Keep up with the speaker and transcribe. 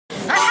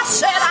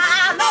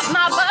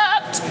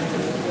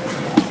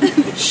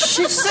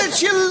She said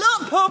she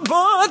loved her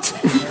butt.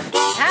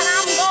 And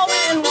I'm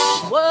going,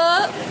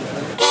 what?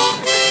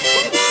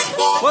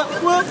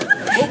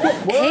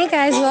 Hey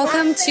guys,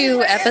 welcome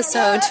to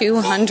episode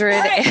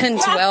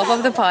 212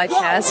 of the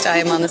podcast. I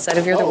am on the set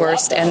of You're the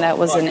Worst, and that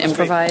was an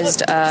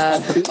improvised,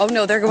 oh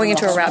no, they're going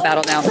into a rap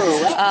battle now.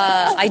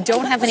 I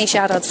don't have any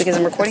shout outs because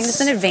I'm recording this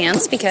in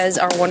advance because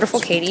our wonderful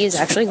Katie is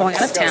actually going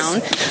out of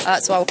town,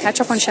 so I'll catch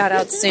up on shout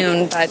outs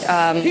soon, but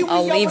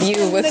I'll leave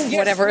you with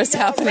whatever is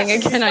happening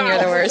again on You're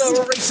the Worst.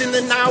 Racing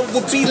and I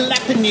will be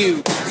lapping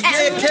you.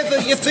 Yeah, Heather,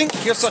 you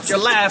think you're such a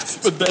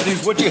laugh, but that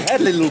is what you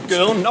had, little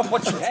girl, not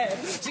what you had.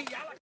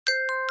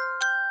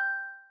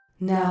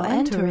 Now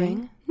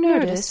entering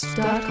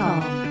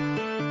Nerdist.com.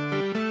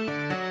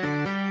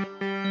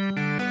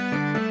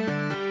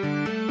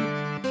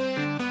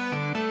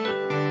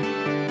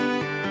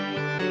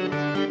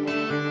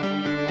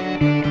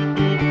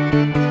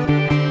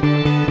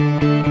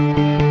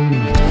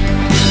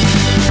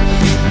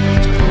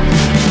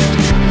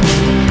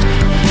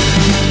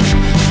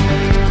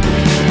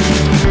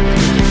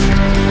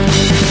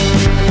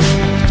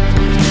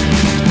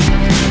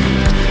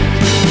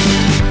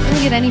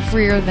 Any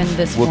freer than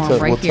this form right we'll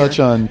here. We'll touch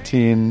on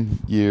teen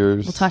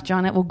years. We'll touch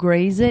on it. We'll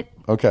graze it.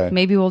 Okay.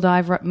 Maybe we'll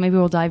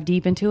dive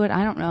deep into it.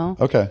 I don't know.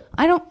 Okay.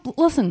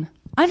 Listen.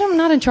 I'm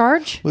not in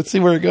charge. Let's see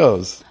where it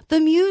goes. The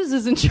muse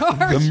is in charge.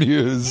 The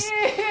muse.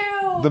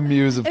 Ew. The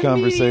muse of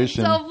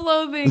conversation.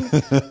 Self-loathing.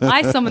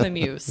 I summon the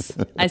muse.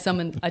 I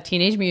summon a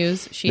teenage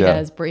muse. She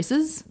has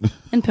braces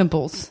and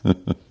pimples,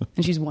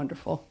 and she's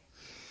wonderful.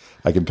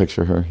 I can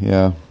picture her.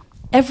 Yeah.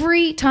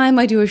 Every time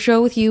I do a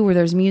show with you where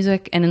there's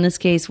music, and in this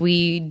case,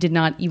 we did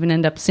not even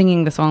end up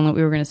singing the song that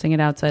we were going to sing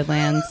at Outside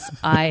Lands,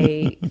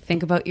 I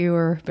think about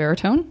your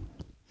baritone.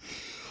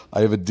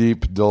 I have a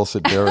deep,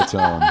 dulcet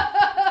baritone.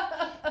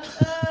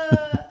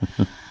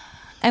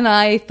 And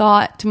I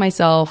thought to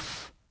myself,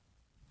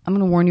 I'm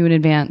going to warn you in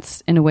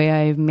advance in a way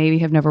I maybe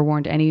have never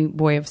warned any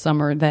boy of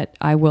summer that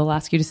I will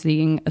ask you to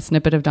sing a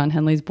snippet of Don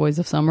Henley's Boys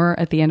of Summer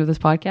at the end of this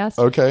podcast.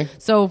 Okay.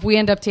 So if we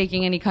end up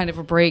taking any kind of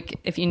a break,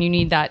 and you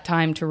need that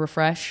time to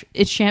refresh,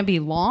 it shan't be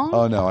long.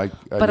 Oh no,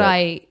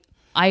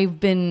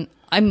 I've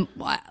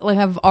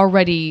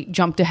already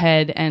jumped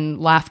ahead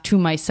and laughed to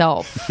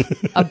myself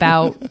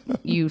about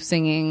you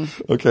singing.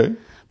 Okay.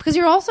 Because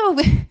you're also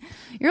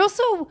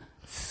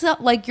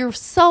like you're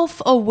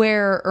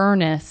self-aware,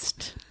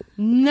 earnest,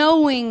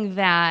 knowing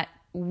that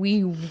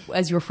we,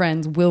 as your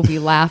friends, will be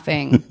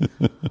laughing.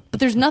 But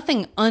there's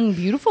nothing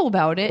unbeautiful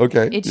about it.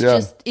 Okay.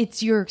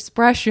 It's your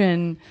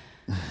expression.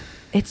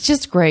 It's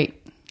just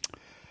great.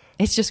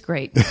 It's just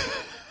great.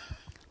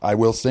 I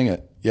will sing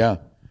it. Yeah.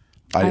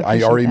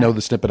 I already know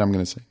the snippet I'm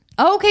going to sing.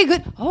 Oh, okay,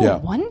 good. Oh, yeah.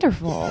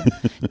 Wonderful.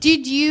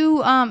 Did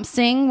you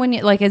sing when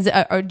you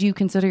or do you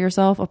consider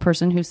yourself a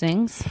person who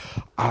sings?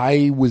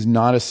 I was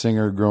not a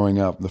singer growing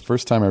up. The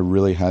first time I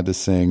really had to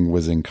sing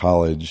was in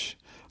college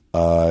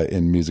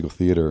in musical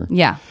theater.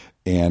 Yeah.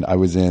 And I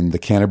was in the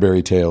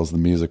Canterbury Tales, the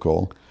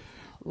musical.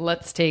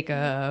 Let's take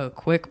a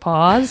quick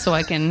pause so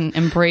I can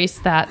embrace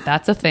that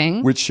that's a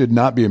thing. Which should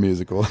not be a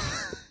musical.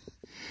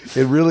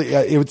 It really,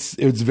 it's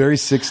very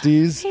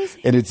 60s,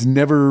 and it's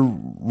never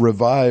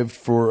revived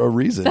for a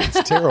reason.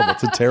 It's terrible.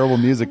 It's a terrible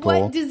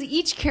musical. What, does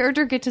each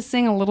character get to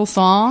sing a little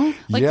song?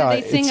 Like, yeah,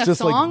 do they sing it's a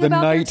just song like the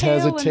about knight their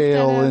has a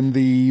tale, and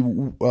the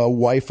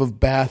wife of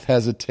Bath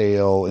has a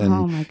tale, and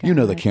oh my God. You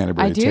know the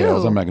Canterbury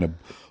Tales. I'm not going to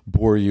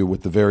bore you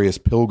with the various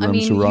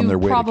pilgrims who are on their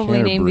way to Canterbury. You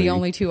probably named the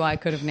only two I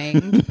could have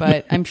named,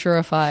 but I'm sure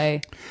if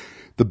I...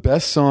 The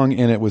best song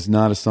in it was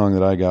not a song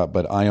that I got,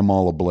 but I Am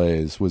All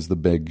Ablaze was the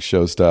big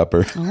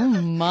showstopper.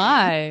 Oh,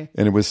 my.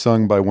 And it was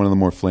sung by one of the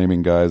more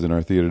flaming guys in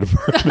our theater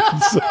department.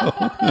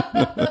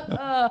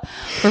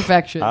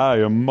 Perfection. I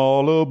am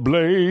all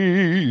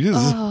ablaze.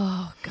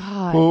 Oh,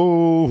 God.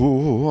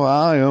 Oh,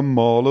 I am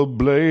all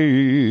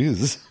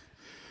ablaze.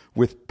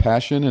 With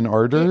passion and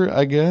ardor,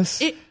 I guess.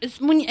 It's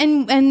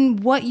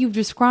and what you've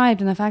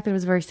described and the fact that it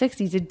was very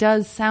 60s, it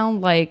does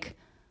sound like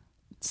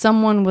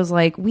someone was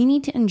like, we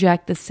need to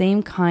inject the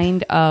same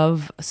kind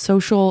of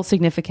social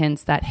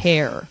significance that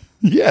Hair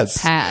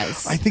has.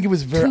 I think it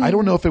was very, I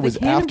don't know if it was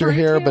after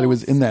Hair, but it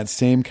was in that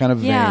same kind of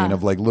vein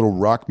of like little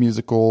rock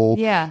musical,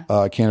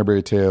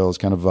 Canterbury Tales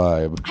kind of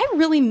vibe. I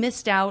really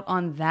missed out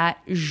on that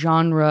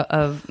genre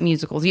of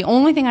musicals. The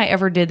only thing I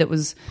ever did that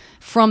was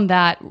from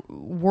that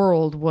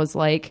world was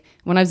like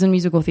when I was in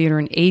musical theater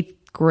in 8th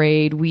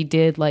grade, we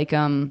did like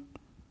a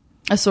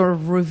sort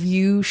of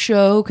review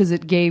show because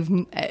it gave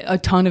a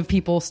ton of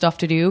people stuff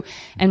to do.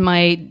 And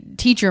my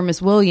teacher,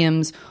 Miss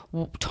Williams,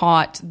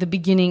 taught the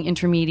beginning,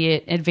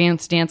 intermediate,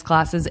 advanced dance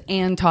classes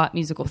and taught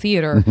musical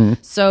theater. Mm-hmm.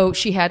 So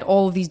she had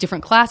all of these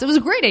different classes. It was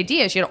a great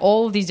idea. She had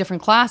all of these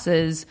different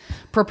classes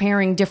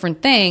preparing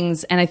different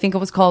things. And I think it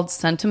was called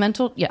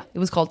Sentimental. Yeah, it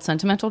was called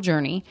Sentimental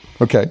Journey.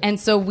 Okay. And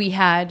so we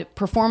had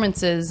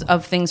performances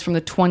of things from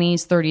the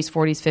 20s, 30s,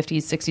 40s, 50s,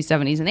 60s,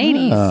 70s, and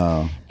 80s.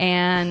 Oh.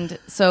 And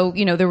so,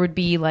 you know, there would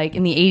be like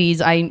in the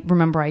 80s, I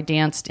remember I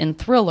danced in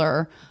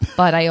Thriller,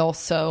 but I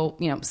also,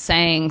 you know,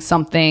 sang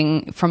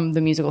something from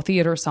the musical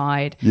theater song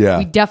outside. Yeah.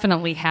 We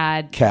definitely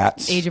had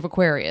Cats. Age of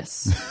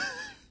Aquarius.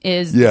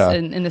 Is Yeah.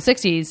 in the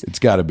 60s. It's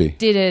got to be.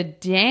 Did a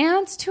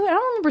dance to it. I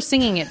don't remember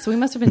singing it, so we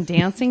must have been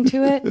dancing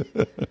to it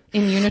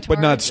in unitards. But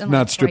not- and,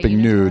 not stripping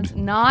bright nude. uniforms.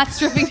 Not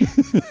stripping.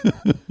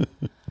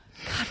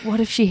 God, what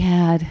if she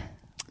had?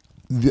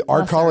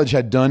 Our college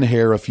had done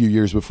hair a few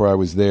years before I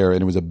was there,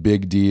 and it was a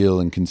big deal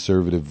in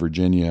conservative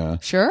Virginia.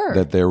 Sure.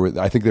 That there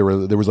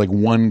was like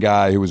one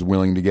guy who was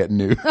willing to get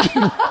nude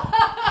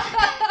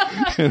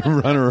and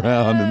run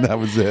around, and that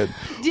was it.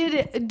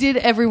 Did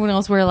everyone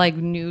else wear like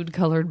nude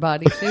colored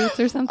bodysuits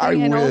or something?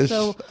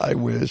 I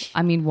wish.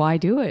 I mean, why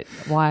do it?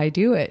 Why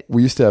do it?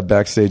 We used to have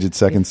backstage at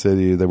Second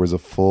City. There was a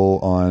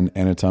full-on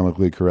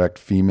anatomically correct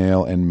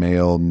female and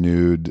male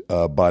nude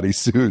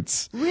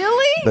bodysuits. Really?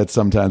 That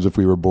sometimes, if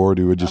we were bored,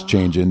 we would just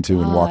change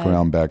into and walk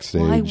around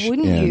backstage. Why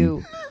wouldn't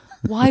you?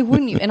 Why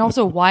wouldn't you? And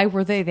also, why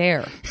were they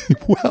there?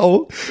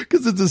 Well,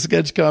 because it's a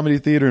sketch comedy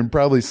theater, and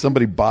probably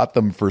somebody bought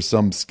them for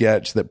some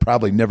sketch that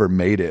probably never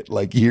made it,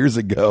 like years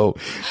ago.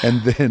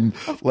 And then,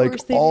 like,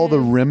 all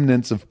the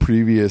remnants of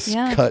previous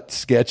cut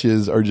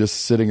sketches are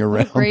just sitting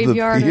around the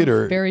graveyard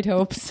theater. Of buried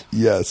hopes.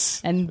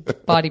 Yes. And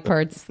body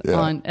parts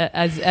on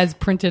as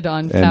printed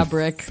on And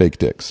fabric. Fake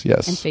dicks,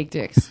 yes. And fake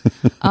dicks.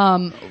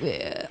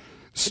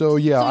 So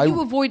yeah, you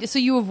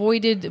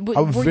avoided.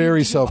 I'm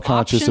very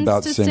self-conscious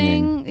about Sing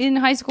singing in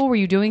high school. Were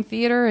you doing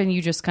theater and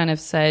you just kind of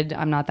said,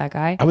 "I'm not that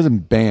guy"? I was in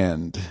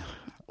band.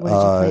 What did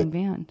you play in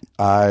band?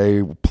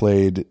 I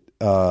played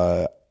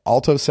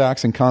alto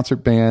sax in concert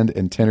band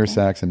and tenor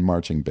sax in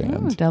marching band.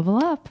 Oh, double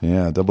up.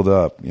 Yeah, doubled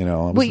up. You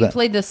know, Wait, you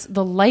played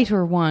the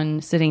lighter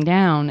one sitting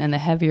down and the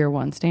heavier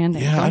one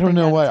standing. Yeah, I don't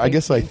know why. I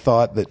guess I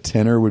thought that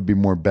tenor would be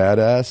more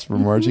badass for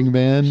marching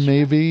band,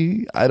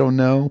 maybe. I don't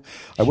know.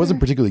 I wasn't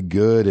particularly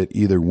good at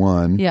either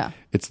one. Yeah.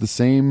 It's the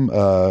same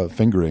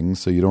fingering,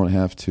 so you don't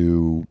have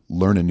to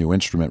learn a new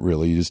instrument,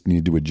 really. You just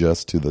need to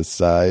adjust to the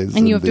size.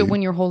 And you have to,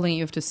 when you're holding it,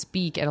 you have to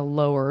speak at a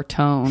lower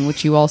tone,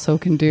 which you also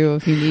can do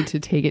if you need to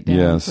take it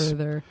down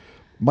further.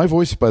 My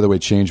voice, by the way,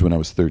 changed when I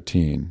was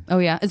 13. Oh,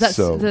 yeah. Is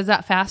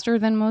that faster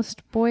than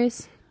most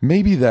boys?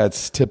 Maybe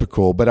that's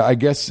typical, but I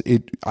guess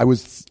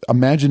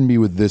imagine me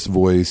with this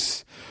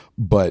voice,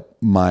 but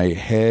my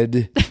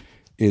head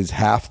is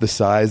half the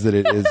size that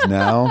it is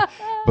now,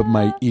 but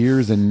my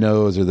ears and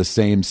nose are the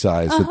same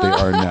size that they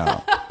are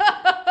now.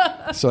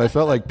 So I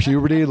felt like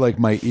puberty, like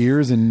my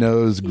ears and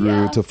nose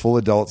grew to full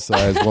adult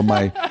size while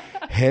my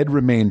head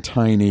remained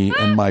tiny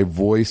and my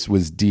voice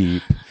was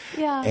deep.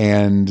 Yeah.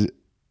 And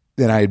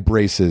then I had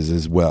braces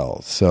as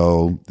well.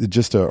 So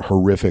just a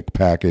horrific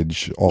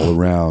package all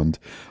around,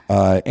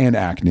 and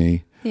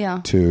acne.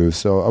 Yeah. Too.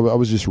 So I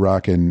was just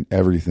rocking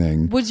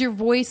everything. Was your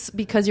voice,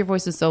 because your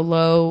voice is so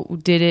low,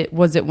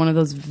 was it one of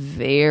those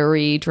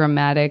very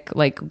dramatic,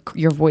 like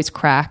your voice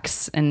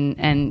cracks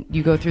and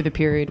you go through the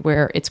period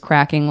where it's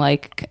cracking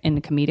like in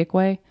a comedic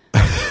way?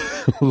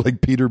 Like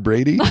Peter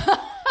Brady?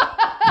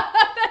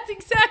 That's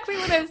exactly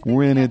what I was thinking.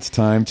 When it's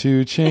time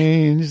to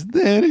change,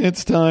 then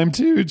it's time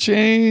to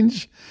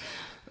change.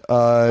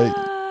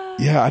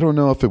 Yeah, I don't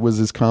know if it was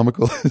as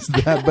comical as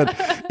that, but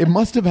it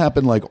must have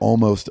happened like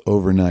almost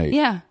overnight.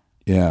 Yeah.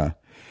 Yeah.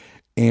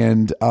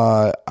 And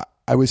I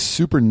was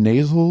super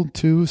nasal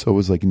too, so it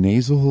was like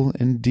nasal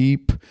and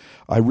deep.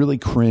 I really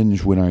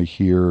cringe when I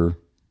hear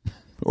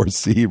or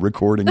see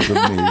recordings of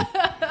me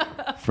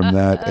from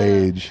that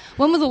age.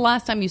 When was the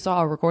last time you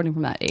saw a recording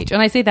from that age?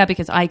 And I say that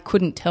because I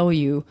couldn't tell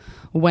you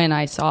when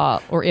I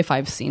saw or if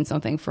I've seen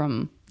something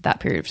from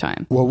that period of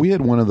time. Well, we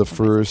had one of the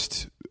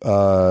first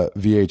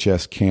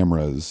VHS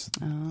cameras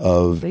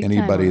of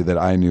anybody timer. that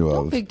I knew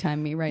Don't of. big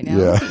time me right now.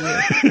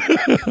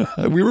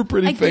 Yeah. We were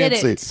pretty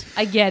fancy.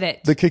 I get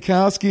it. The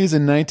Cackowskis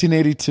in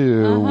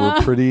 1982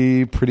 were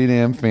pretty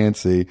damn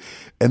fancy.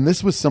 And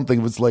this was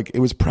something, it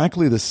was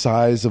practically the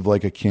size of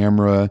like a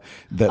camera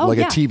that a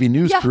TV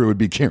news crew would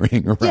be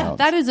carrying around.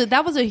 Yeah,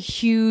 that was a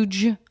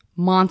huge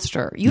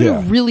monster. You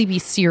had to really be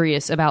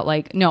serious about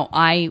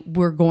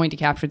we're going to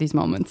capture these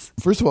moments.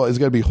 First of all, it's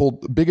got to be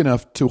big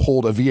enough to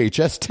hold a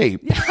VHS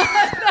tape.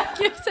 That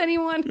gives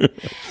anyone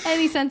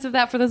any sense of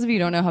that. For those of you who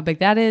don't know how big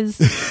that is,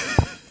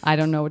 I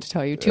don't know what to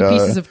tell you. Two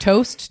pieces of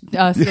toast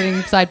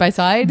sitting side by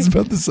side. It's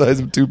about the size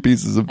of two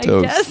pieces of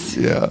toast. Guess.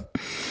 Yeah.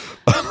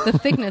 The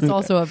thickness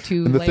also of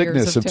two and the layers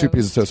thickness of toast. 2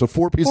 pieces of toast. So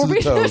 4 pieces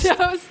of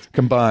toast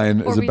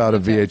combined is about a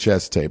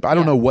VHS tape. I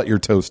don't know what you're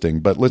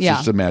toasting, but let's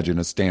just imagine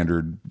a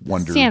standard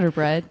Wonder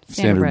bread.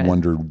 Standard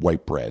Wonder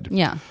white bread.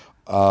 Yeah.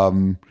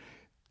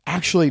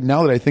 Actually,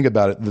 now that I think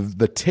about it,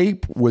 the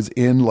tape was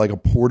in like a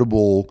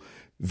portable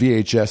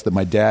VHS that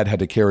my dad had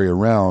to carry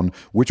around,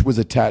 which was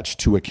attached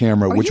to a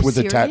camera, which was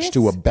attached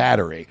to a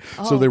battery.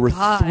 So there were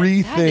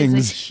three things. That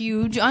is a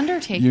huge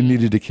undertaking. You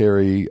needed to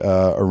carry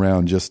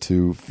around just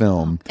to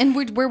film. And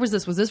where was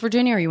this? Was this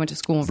Virginia, or you went to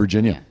school in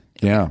Virginia?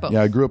 Yeah.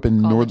 I grew up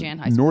in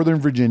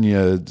Northern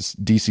Virginia,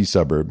 DC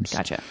suburbs.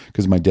 Gotcha.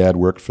 Because my dad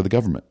worked for the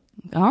government.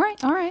 All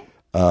right.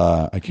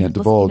 I can't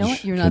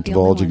divulge. You're not the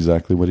only one.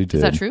 Exactly what he did.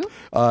 Is that true?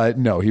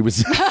 No, he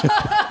was.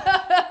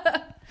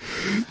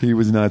 He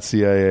was not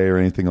CIA or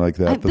anything like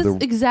that. This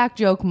exact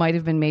joke might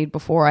have been made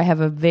before. I have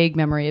a vague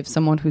memory of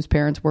someone whose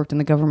parents worked in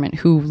the government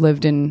who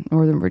lived in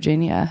Northern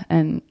Virginia,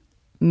 and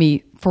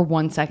me for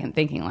 1 second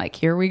thinking like,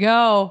 here we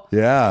go.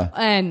 Yeah.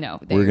 And no,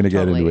 we're going to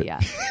get into it.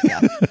 Yeah.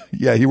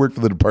 Yeah, he worked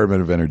for the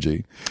Department of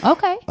Energy.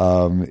 Okay.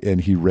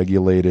 And he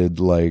regulated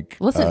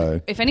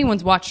Listen, if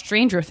anyone's watched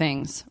Stranger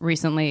Things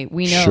recently,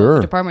 we know Sure.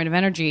 the Department of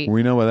Energy.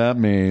 We know what that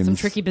means. Some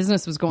tricky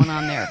business was going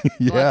on there.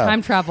 Yeah. A lot of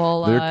time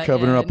travel. They're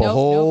covering up a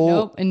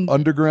whole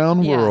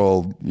underground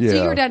world. Yeah.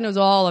 So your dad knows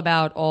all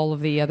about all of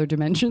the other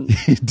dimensions.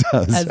 He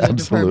does. As a absolutely.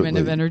 Department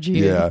of Energy.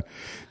 Yeah.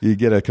 You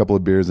get a couple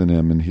of beers in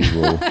him and he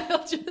will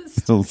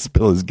he'll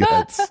spill his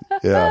guts.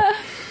 Yeah.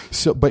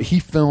 So, but he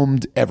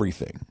filmed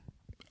everything.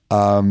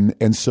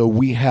 And so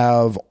we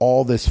have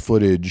all this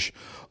footage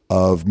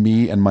of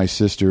me and my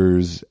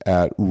sisters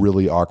at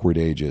really awkward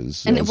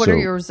ages. And what are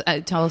yours?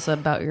 Tell us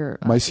about your...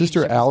 my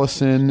sister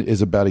Allison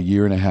is about 1.5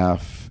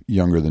 years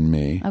younger than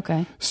me.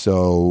 Okay.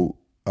 So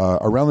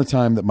around the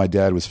time that my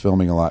dad was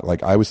filming a lot,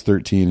 like I was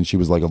 13 and she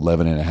was like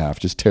 11.5,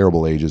 just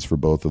terrible ages for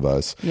both of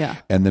us. Yeah.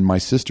 And then my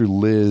sister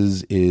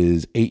Liz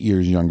is 8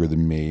 years younger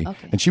than me.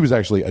 Okay. And she was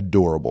actually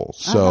adorable.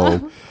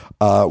 So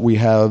we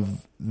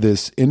have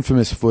this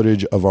infamous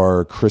footage of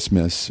our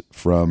Christmas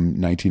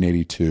from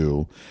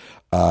 1982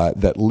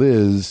 that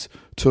Liz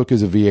took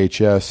as a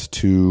VHS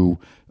to...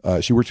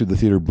 she worked at the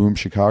theater Boom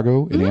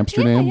Chicago in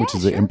Amsterdam, which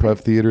is an improv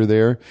theater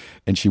there.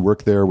 And she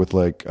worked there with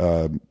like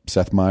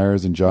Seth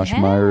Meyers and Josh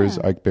Myers,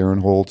 Ike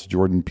Barinholtz,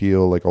 Jordan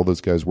Peele, like all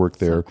those guys worked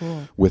there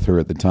with her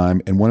at the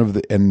time. And one of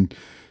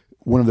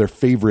their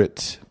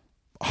favorite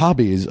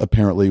hobbies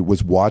apparently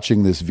was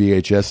watching this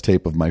VHS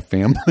tape of my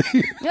family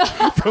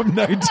from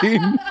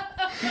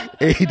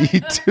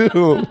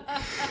 1982.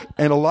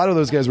 And a lot of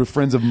those guys were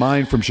friends of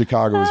mine from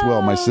Chicago as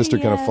well. My sister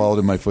kind of followed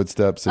in my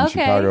footsteps in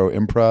Chicago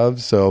improv.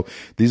 So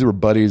these were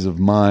buddies of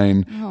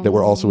mine that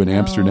were also in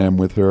Amsterdam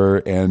with her.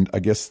 And I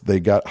guess they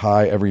got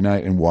high every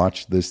night and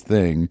watched this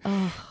thing.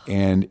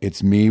 And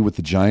it's me with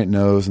the giant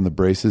nose and the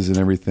braces and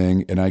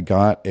everything. And I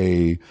got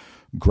a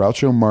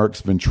Groucho Marx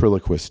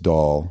ventriloquist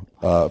doll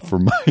for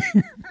my...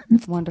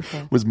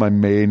 Wonderful. was my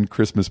main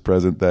Christmas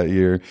present that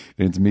year.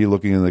 And it's me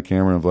looking in the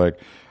camera and I'm like...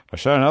 I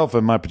shot an elf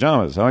in my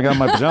pajamas. How I got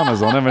my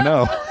pajamas, I'll never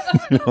know.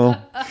 You know?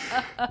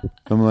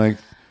 I'm like,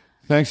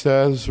 thanks,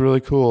 Dad. This is really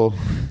cool.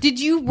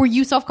 Were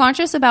you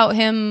self-conscious about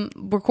him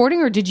recording,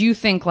 or did you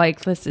think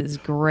like, this is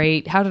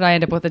great? How did I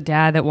end up with a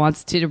dad that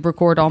wants to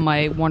record all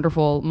my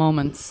wonderful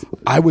moments?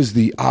 I was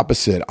the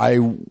opposite.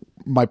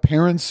 My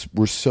parents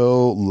were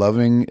so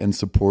loving and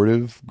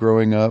supportive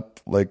growing up.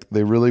 Like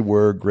they really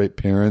were great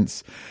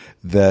parents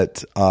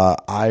that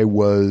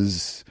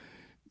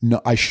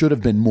I should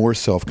have been more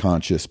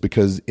self-conscious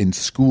because in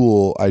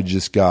school I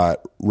just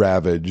got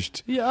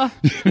ravaged. Yeah.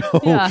 You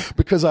know,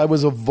 because I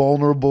was a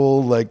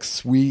vulnerable, like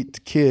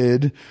sweet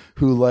kid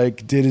who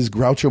like did his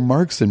Groucho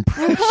Marx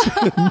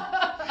impression.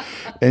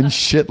 And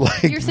shit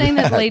like You're saying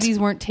that ladies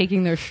weren't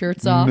taking their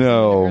shirts off?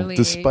 No,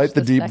 despite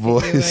the deep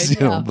voice,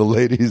 the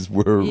ladies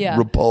were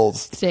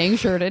repulsed. Staying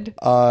shirted.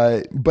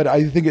 But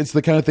I think it's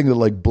the kind of thing that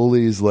like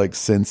bullies like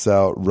sense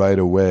out right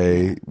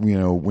away, you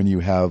know, when you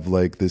have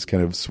like this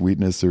kind of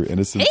sweetness or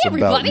innocence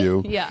about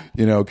you. Yeah.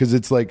 You know, because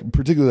it's like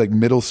particularly like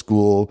middle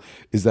school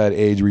is that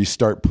age where you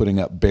start putting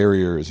up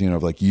barriers, you know,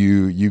 of like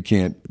you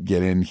can't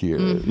get in here,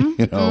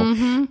 you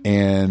know.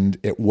 And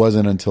it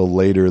wasn't until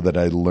later that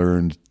I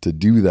learned to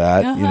do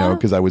that, you know,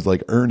 because I was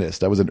like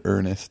earnest. I was an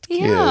earnest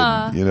kid,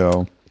 you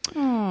know.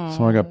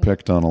 So I got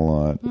picked on a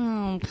lot.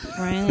 Oh,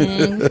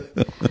 Frank.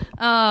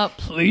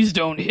 Please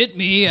don't hit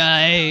me.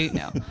 Let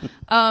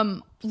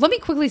me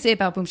quickly say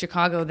about Boom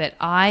Chicago that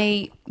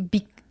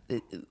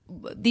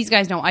these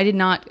guys know I did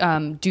not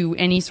do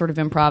any sort of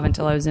improv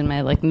until I was in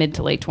my like mid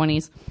to late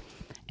 20s.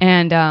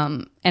 And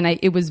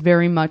it was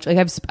very much like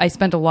I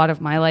spent a lot of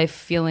my life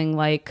feeling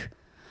like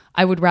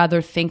I would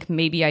rather think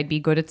maybe I'd be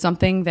good at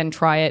something than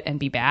try it and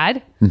be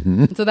bad.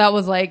 And so that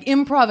was like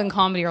improv and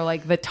comedy are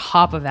like the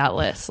top of that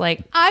list.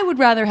 Like I would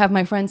rather have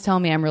my friends tell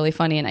me I'm really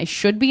funny and I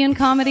should be in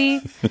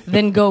comedy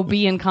than go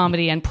be in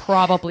comedy and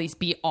probably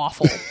be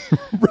awful.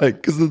 Right,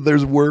 because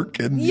there's work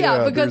and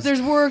because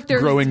there's work,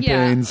 there's growing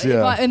pains.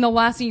 And the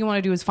last thing you want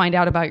to do is find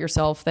out about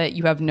yourself that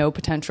you have no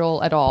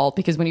potential at all,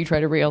 because when you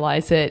try to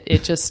realize it,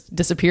 it just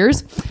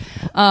disappears.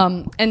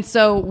 And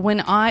so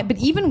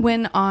even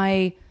when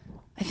I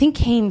think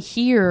came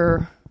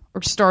here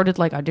or started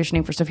like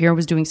auditioning for stuff here, I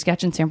was doing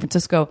sketch in San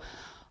Francisco.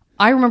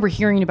 I remember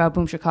hearing about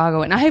Boom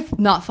Chicago, and I have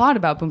not thought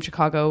about Boom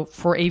Chicago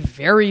for a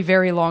very,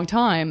 very long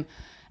time.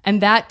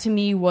 And that to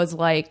me was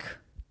like,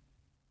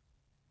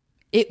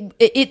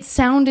 it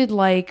sounded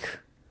like,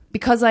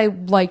 because I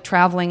like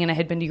traveling and I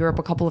had been to Europe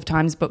a couple of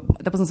times, but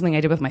that wasn't something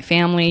I did with my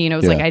family. You know,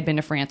 it was like I'd been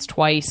to France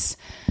twice,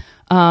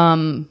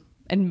 and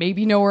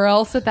maybe nowhere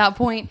else at that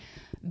point.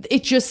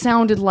 It just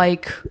sounded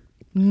like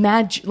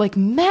magic,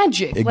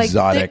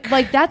 exotic.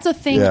 like that's a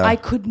thing I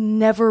could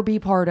never be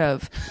part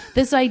of.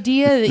 This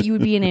idea that you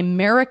would be an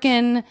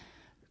American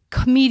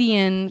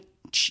comedian,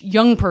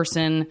 young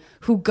person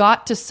who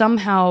got to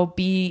somehow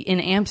be in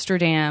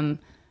Amsterdam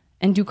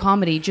and do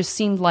comedy just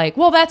seemed like,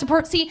 well, that's a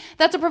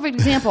perfect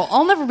example.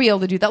 I'll never be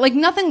able to do that. Like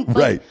nothing, like,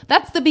 Right.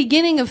 That's the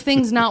beginning of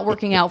things not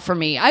working out for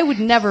me. I would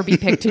never be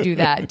picked to do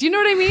that. Do you know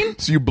what I mean?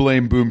 So you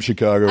blame Boom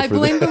Chicago I for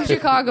blame that. Boom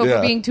Chicago Yeah.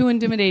 for being too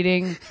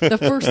intimidating. The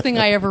first thing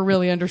I ever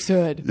really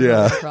understood.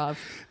 Yeah. Improv.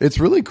 It's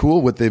really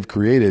cool what they've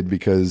created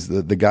because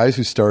the guys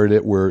who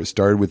started it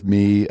started with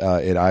me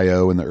at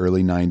IO in the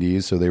early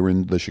 90s. So they were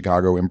in the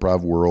Chicago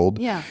improv world.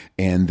 Yeah.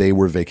 And they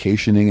were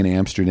vacationing in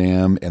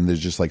Amsterdam and they're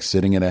just like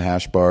sitting at a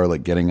hash bar,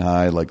 like getting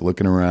high, like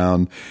looking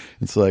around.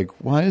 It's like,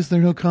 why is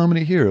there no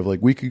comedy here? Like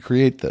we could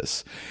create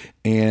this.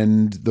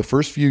 And the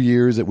first few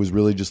years, it was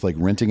really just like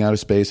renting out a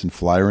space and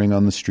flyering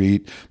on the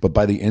street. But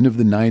by the end of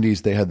the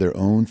 90s, they had their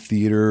own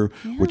theater,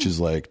 which is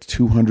like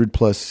 200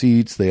 plus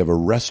seats. They have a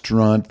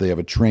restaurant. They have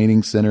a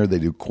training center. They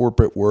do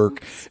corporate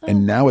work.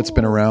 And now it's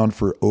been around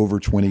for over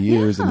 20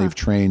 years and they've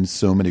trained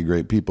so many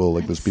great people,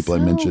 like those people I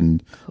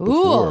mentioned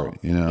before,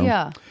 you know?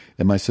 Yeah.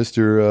 And my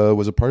sister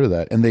was a part of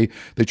that. And they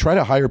try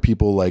to hire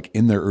people like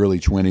in their early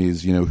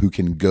 20s, you know, who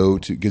can go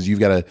to, because you've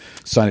got to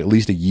sign at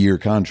least a year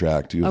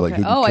contract. Okay. Like,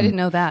 I didn't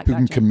know that. Who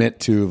can Gotcha. commit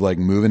to like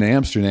moving to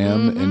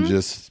Amsterdam and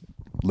just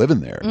living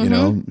there, you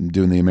know,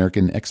 doing the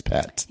American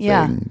expat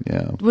thing.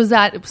 Yeah. Was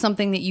that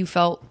something that you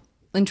felt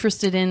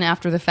interested in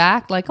after the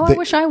fact? Like, I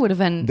wish I would have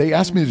been. They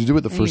asked me to do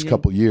it the first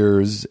couple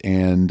years,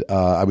 and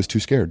I was too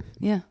scared.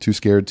 Yeah. Too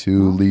scared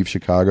to leave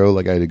Chicago.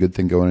 Like, I had a good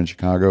thing going in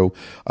Chicago.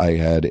 I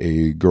had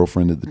a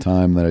girlfriend at the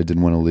time that I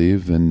didn't want to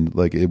leave, and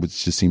like it was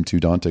just seemed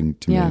too daunting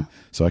to me.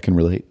 So I can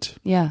relate.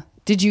 Yeah.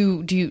 Did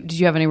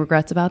you have any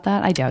regrets about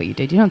that? I doubt you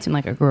did. You don't seem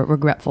like a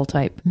regretful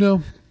type.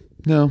 No.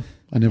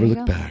 I never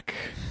looked back.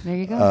 There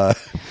you go.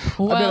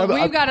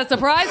 We've got a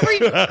surprise for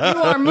you. You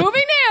are moving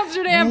to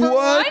Amsterdam for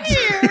What?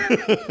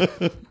 1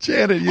 year.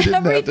 Janet, you didn't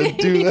have to Everything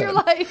do in that. your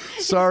life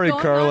is Sorry,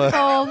 going Carla.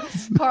 on hold.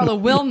 Carla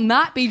will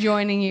not be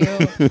joining you.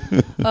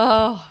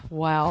 Oh,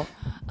 wow.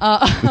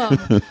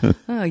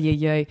 Oh,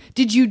 yay.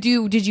 Did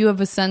you have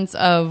a sense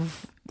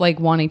of like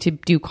wanting to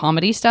do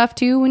comedy stuff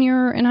too when you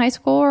were in high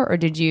school, or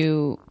did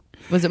you?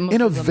 Was it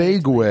In a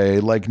vague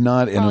way, like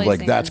not in a Probably like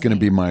same that's as going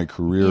to me. be my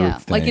career Yeah,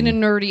 thing. like in a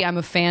nerdy, I'm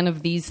a fan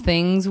of these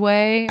things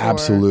way. Or-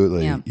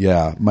 Absolutely.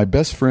 Yeah. My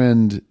best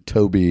friend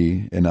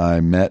Toby and I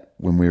met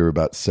when we were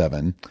about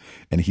 7,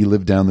 and he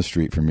lived down the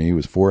street from me. He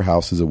was 4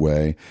 houses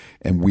away,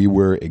 and we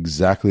were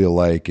exactly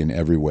alike in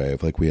every way.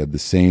 Like we had the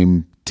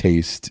same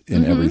taste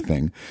in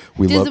everything.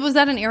 Was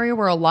that an area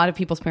where a lot of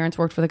people's parents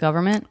worked for the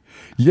government?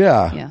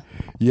 Yeah.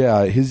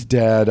 His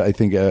dad, I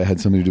think, had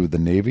something to do with the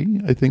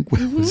Navy, I think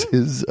was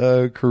his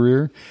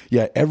career.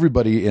 Yeah,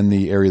 everybody in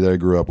the area that I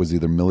grew up was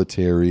either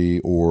military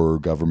or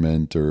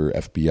government or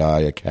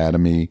FBI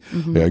Academy.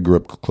 I grew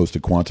up close to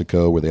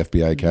Quantico, where the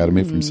FBI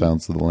Academy from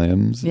Silence of the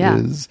Lambs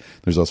is.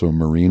 There's also a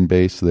Marine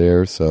base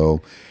there.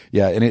 So,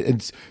 yeah, and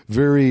it's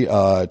very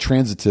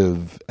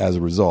transitive as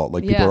a result.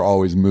 Like people are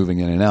always moving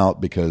in and out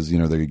because, you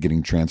know, they're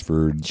getting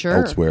transferred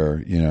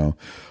elsewhere, you know.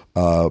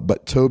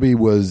 But Toby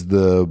was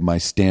my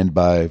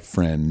standby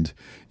friend,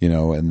 you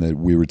know, and that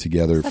we were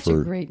together Such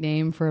for a great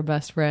name for a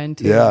best friend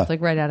too. Yeah. It's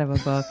like right out of a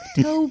book.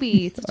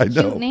 Toby. It's such a I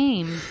know. cute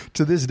name.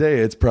 To this day,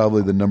 it's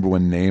probably the number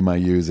one name I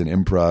use in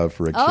improv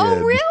for a kid. Oh,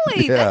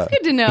 really? Yeah. That's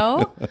good to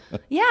know.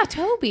 Yeah,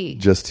 Toby.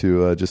 Just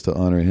to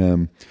honor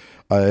him.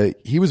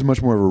 He was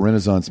much more of a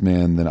Renaissance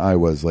man than I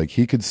was. Like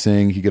he could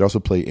sing. He could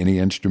also play any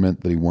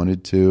instrument that he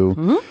wanted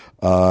to.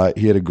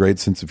 He had a great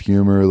sense of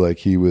humor. Like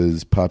he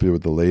was popular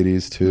with the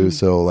ladies too.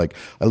 So like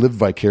I lived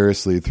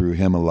vicariously through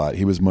him a lot.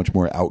 He was much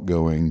more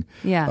outgoing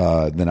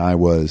than I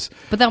was.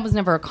 But that was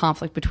never a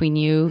conflict between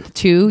you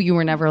two. You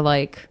were never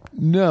like,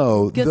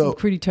 No, guess I'm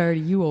pretty tired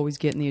of you always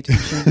getting the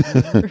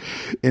attention.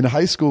 in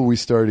high school, we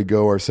started to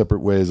go our separate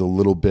ways a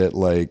little bit,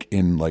 like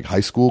in like high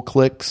school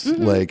cliques.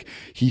 Like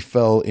he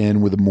fell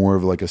in with more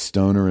of like a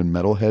stoner and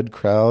metalhead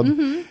crowd.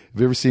 Have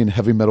you ever seen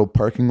Heavy Metal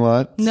Parking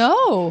Lot?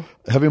 No.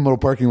 Heavy Metal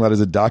Parking Lot is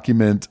a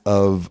document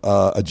of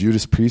a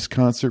Judas Priest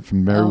concert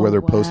from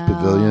Meriwether Post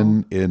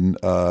Pavilion in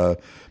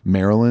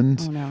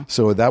Maryland. Oh, no.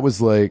 So that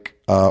was like,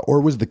 or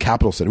it was the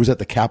Capitol Center. It was at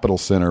the Capitol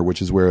Center,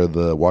 which is where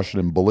the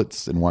Washington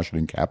Bullets and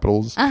Washington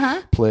Capitals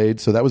played.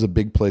 So that was a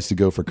big place to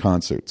go for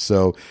concerts.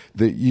 So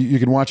you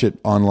can watch it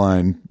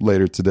online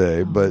later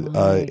today, but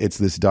it's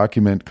this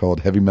document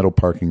called Heavy Metal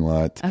Parking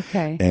Lot.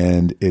 Okay.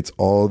 And it's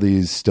all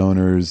these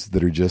stoners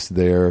that are just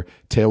there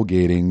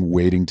tailgating,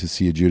 waiting to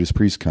see a Judas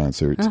Priest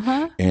concert.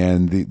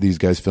 And these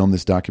guys filmed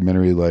this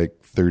documentary like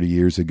 30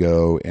 years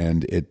ago,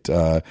 and it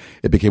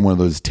became one of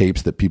those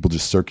tapes that people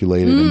just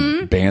circulated,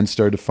 and bands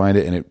started to find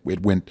it, and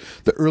it went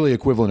the early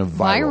equivalent of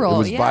viral. It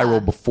was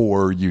viral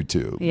before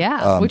YouTube.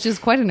 Yeah, which is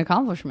quite an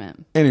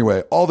accomplishment.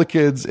 Anyway, all the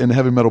kids in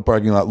Heavy Metal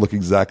Parking Lot look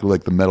exactly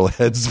like the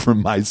metalheads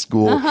from my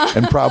school,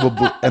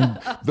 and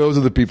those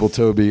are the people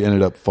Toby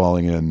ended up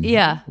falling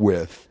in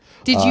with.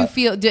 Did you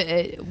feel,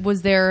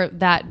 was there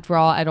that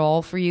draw at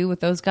all for you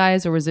with those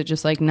guys, or was it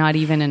just like not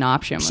even an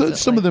option? So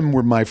some of them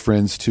were my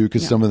friends too,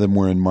 because some of them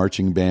were in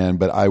marching band,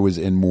 but I was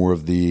in more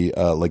of the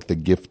like the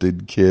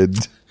gifted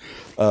kid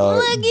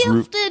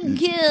Gifted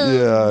kids.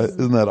 Yeah,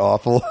 isn't that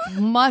awful?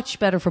 Much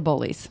better for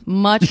bullies.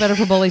 Much better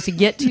for bullies to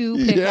get to,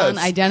 pick Yes. on,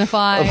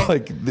 identify. I'm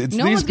like, it's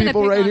no these one's gonna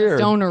people pick right on here. A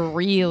stoner,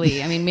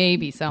 really. I mean,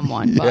 maybe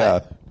someone,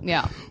 but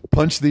yeah.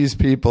 Punch these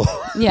people.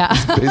 Yeah.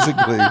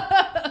 Basically.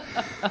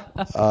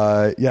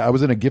 I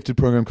was in a gifted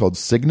program called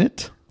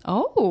Signet.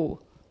 Oh,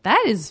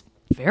 that is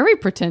very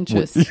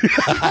pretentious.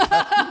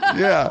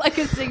 Yeah. Like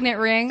a signet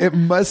ring. It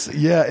must,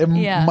 it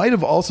might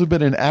have also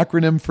been an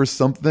acronym for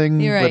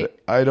something, You're right.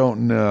 but I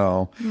don't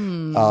know.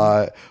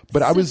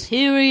 But I was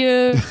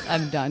Superior.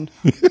 I'm done.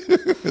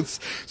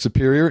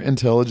 superior,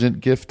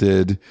 intelligent,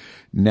 gifted,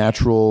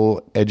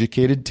 natural,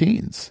 educated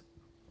teens.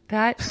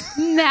 That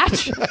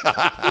natural.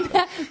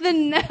 The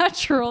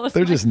natural. Is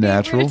They're my just favorite.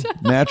 natural,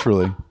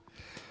 naturally.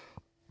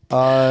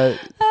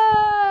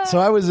 So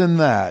I was in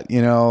that,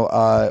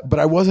 but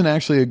I wasn't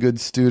actually a good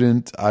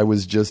student. I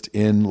was just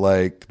in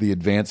like the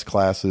advanced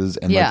classes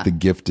and like the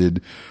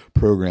gifted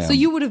program. So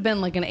you would have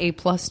been like an A+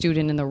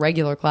 student in the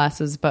regular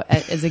classes, but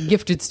as a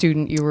gifted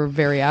student, you were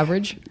very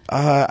average.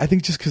 I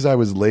think just because I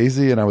was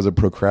lazy and I was a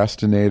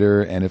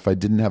procrastinator, and if I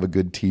didn't have a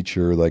good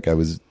teacher, like I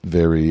was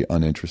very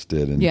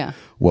uninterested in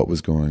what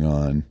was going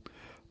on.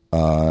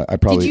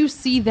 Did you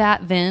see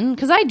that then?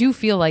 Because I do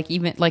feel like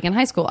even like in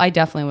high school, I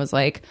definitely was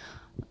like,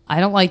 I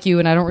don't like you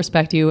and I don't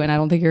respect you and I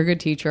don't think you're a good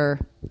teacher.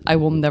 I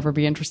will never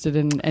be interested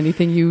in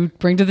anything you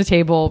bring to the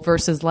table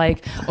versus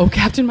like, oh,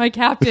 Captain, my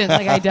captain.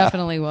 Like I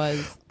definitely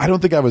was. I don't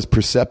think I was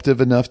perceptive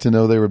enough to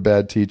know they were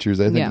bad teachers.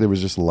 I think there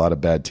was just a lot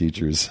of bad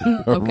teachers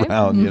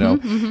around,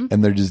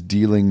 and they're just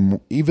dealing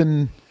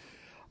even,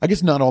 I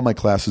guess not all my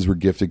classes were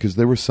gifted because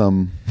there were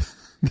some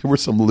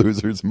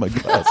losers in my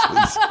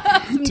classes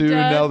too.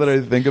 dads. Now that I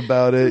think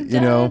about it,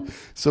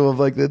 so of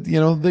like that,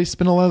 they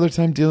spend a lot of their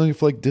time dealing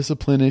with like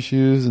discipline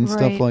issues and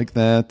stuff like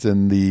that.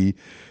 And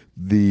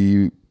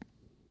the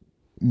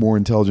more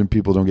intelligent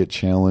people don't get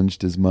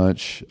challenged as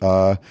much.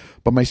 But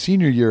my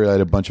senior year, I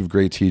had a bunch of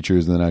great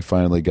teachers. And then I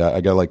finally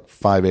got like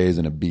 5 A's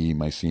and a B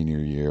my senior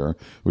year,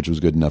 which was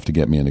good enough to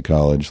get me into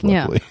college.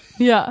 Luckily.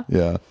 Yeah.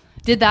 Yeah.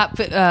 Did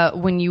that,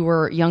 when you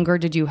were younger,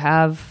 did you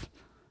have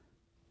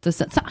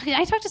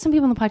I talked to some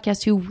people on the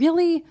podcast who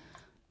really,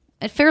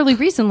 fairly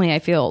recently, I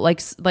feel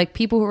like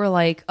people who were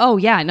like, oh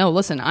yeah, no,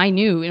 listen, I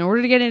knew in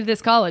order to get into this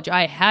college,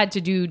 I had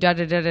to do da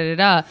da da da da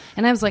da,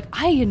 and I was like,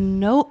 I had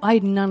none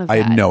of that. I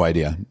had no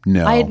idea.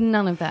 No, I had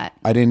none of that.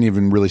 I didn't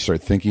even really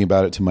start thinking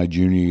about it to my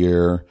junior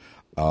year.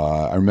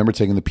 I remember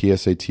taking the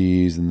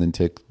PSATs and then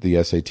took the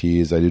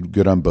SATs. I did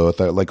good on both.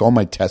 Like all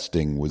my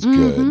testing was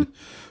good,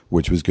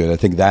 which was good. I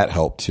think that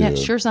helped too. Yeah,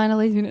 sure sign of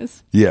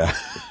laziness. Yeah.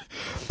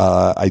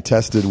 I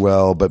tested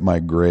well, but my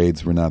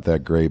grades were not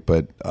that great.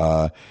 But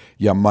I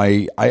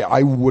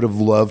would have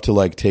loved to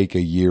like take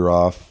a year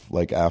off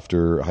like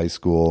after high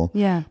school.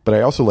 Yeah. But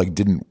I also like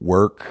didn't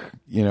work,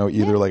 either.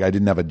 Yeah. Like I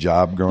didn't have a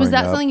job growing up. Was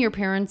that something your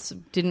parents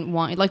didn't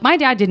want? Like my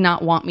dad did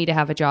not want me to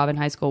have a job in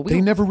high school.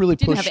 They never really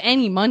didn't have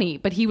any money,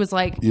 but he was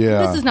like,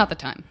 this is not the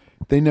time.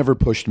 They never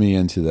pushed me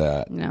into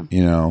that.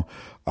 No.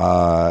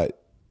 I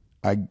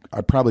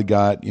probably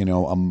got,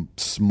 a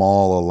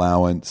small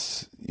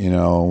allowance,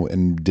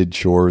 and did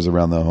chores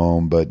around the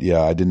home. But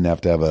yeah, I didn't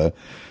have to have a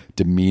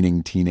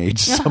demeaning teenage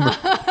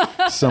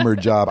summer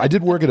job. I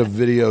did work at a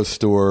video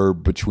store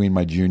between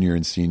my junior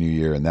and senior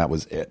year, and that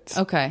was it.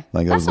 Okay.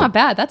 Like that's not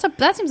bad. That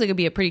seems like it'd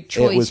be a pretty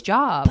choice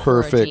job.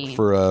 Perfect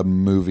for a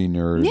movie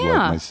nerd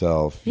like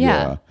myself.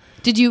 Yeah.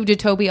 Did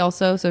Toby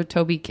also? So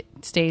Toby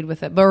stayed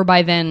with it, or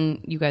by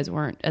then you guys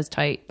weren't as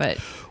tight, but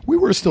we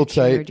were still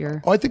tight.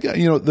 I think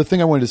the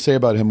thing I wanted to say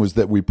about him was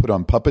that we put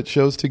on puppet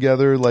shows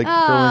together. Like growing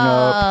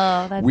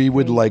up, we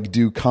would like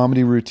do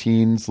comedy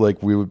routines.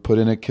 Like we would put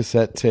in a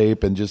cassette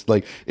tape and just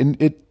like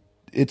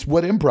it's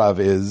what improv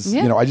is.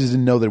 Yeah. I just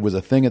didn't know that it was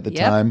a thing at the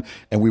time,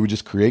 and we would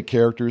just create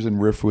characters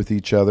and riff with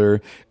each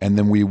other. And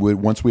then we would,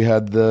 once we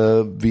had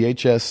the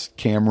VHS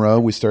camera,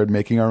 we started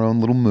making our own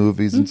little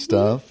movies and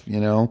stuff,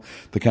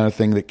 the kind of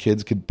thing that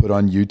kids could put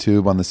on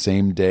YouTube on the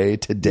same day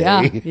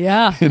today.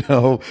 Yeah.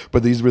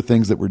 But these were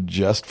things that were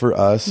just for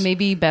us.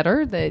 Maybe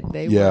better that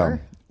they were.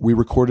 We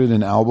recorded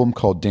an album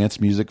called Dance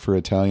Music for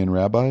Italian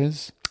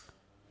Rabbis.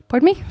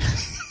 Pardon me?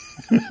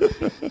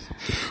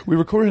 We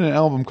recorded an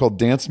album called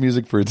Dance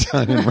Music for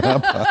Italian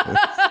Rabbis.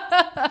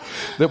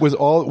 That was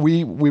all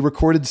we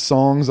recorded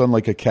songs on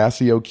like a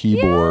Casio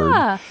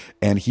keyboard,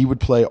 and he would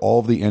play all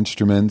of the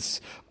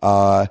instruments.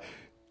 I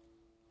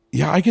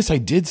guess I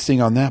did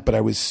sing on that, but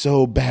I was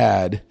so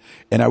bad,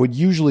 and I would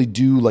usually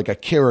do like a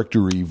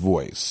character-y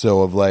voice.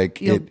 So of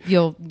like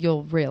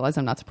you'll realize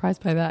I'm not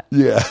surprised by that.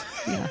 Yeah.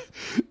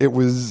 It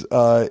was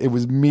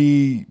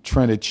me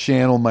trying to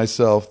channel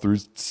myself through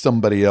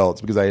somebody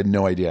else because I had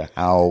no idea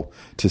how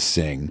to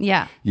sing.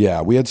 Yeah.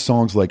 Yeah. We had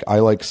songs like I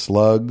Like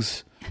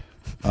Slugs.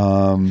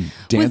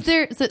 Was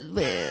there?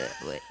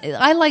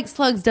 I Like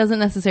Slugs doesn't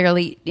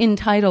necessarily, in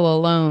title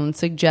alone,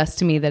 suggest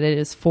to me that it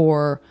is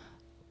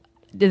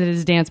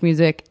dance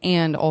music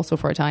and also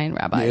for Italian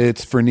rabbis.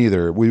 It's for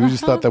neither. We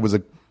just thought that was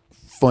a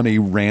funny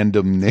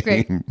random name.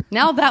 Great.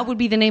 Now that would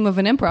be the name of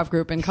an improv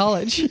group in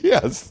college.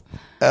 Yes,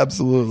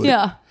 absolutely.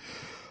 Yeah.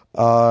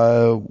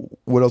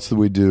 What else did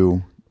we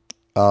do?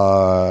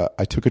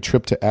 I took a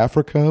trip to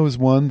Africa was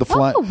one.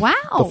 wow.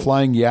 The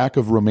Flying Yak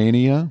of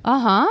Romania.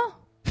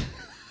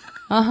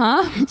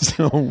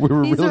 So we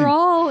were These really, are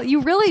all,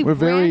 you really we're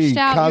very branched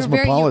out.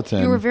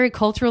 cosmopolitan. You were very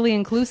culturally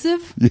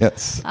inclusive.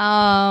 yes.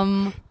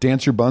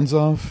 Dance Your Buns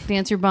Off.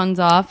 Dance Your Buns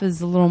Off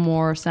is a little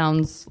more,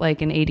 sounds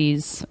like an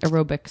 80s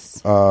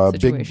aerobics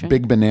situation.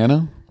 Big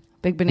Banana.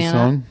 Big Banana.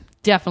 Song.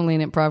 Definitely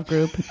an improv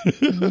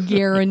group.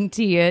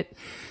 Guarantee it.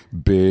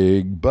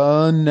 Big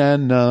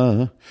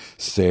banana,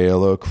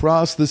 sail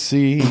across the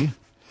sea,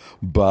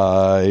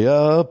 buy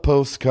a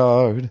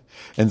postcard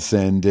and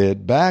send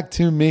it back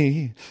to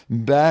me,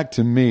 back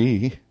to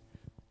me.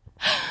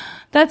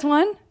 That's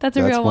one? That's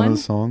a real one one? of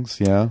the songs,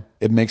 yeah.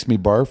 It Makes Me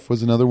Barf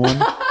was another one.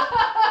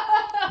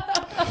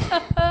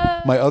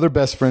 My other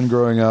best friend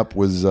growing up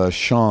was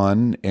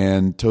Sean,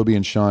 and Toby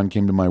and Sean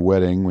came to my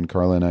wedding when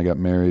Carla and I got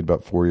married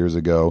about 4 years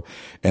ago,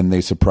 and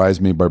they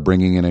surprised me by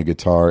bringing in a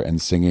guitar and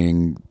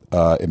singing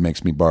It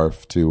Makes Me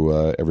Barf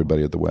to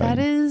everybody at the wedding.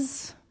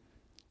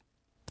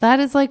 That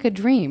is like a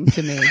dream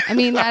to me. I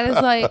mean, that is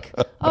like,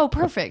 oh,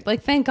 perfect.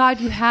 Like, thank God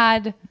you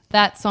had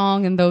that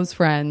song and those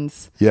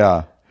friends.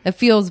 Yeah. It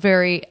feels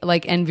very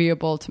like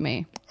enviable to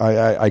me.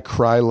 I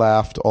cry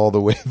laughed all the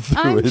way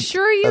through I'm it.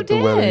 sure you at the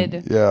wedding.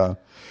 did. Yeah.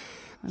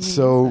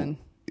 So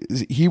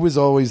he was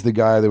always the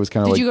guy that was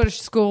kind of like... Did you go to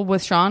school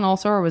with Sean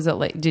also, or was it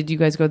like, did you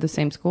guys go to the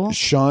same school?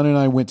 Sean and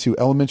I went to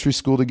elementary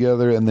school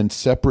together and then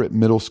separate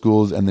middle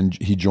schools, and then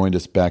he joined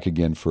us back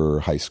again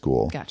for high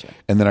school. Gotcha.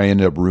 And then I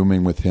ended up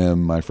rooming with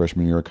him my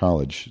freshman year of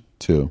college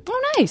too.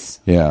 Oh, nice.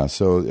 Yeah.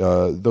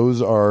 So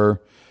those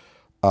are...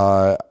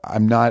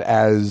 I'm not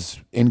as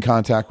in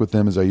contact with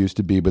them as I used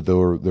to be, but they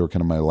were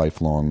kind of my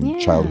lifelong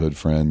childhood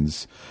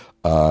friends.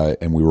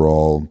 And we were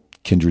all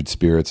kindred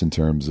spirits in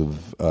terms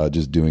of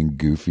just doing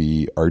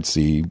goofy,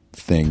 artsy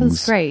things.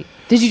 That's great.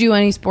 Did you do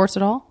any sports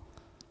at all?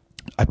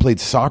 I played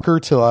soccer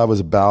till I was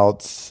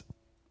about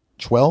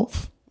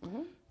 12.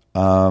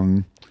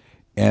 And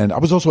I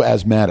was also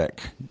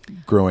asthmatic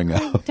growing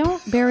up.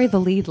 Don't bury the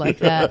lead like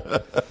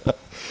that.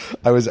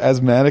 I was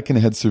asthmatic and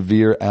had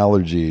severe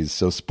allergies,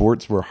 so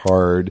sports were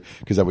hard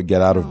because I would get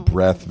out of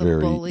breath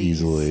very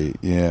easily.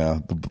 Yeah,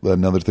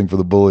 another thing for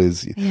the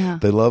bullies. Yeah.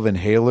 They love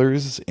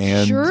inhalers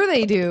and Sure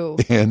they do.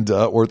 and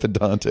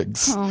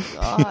orthodontics. Oh,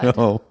 God. You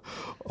know,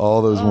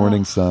 all those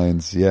warning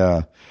signs.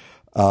 Yeah.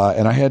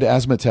 And I had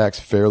asthma attacks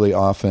fairly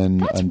often.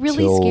 That's until,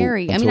 really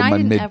scary. Until I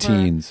mean, my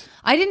mid-teens.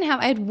 I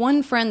had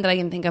one friend that I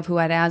can think of who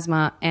had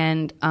asthma,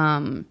 and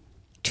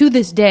to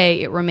this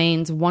day, it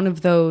remains one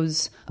of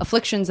those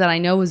afflictions that I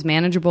know is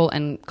manageable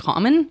and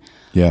common.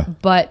 Yeah.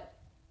 But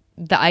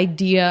the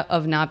idea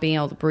of not being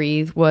able to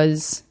breathe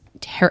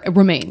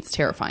remains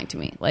terrifying to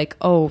me. Like,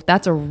 oh,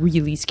 that's a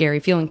really scary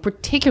feeling,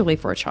 particularly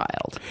for a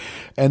child.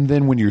 And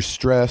then when you're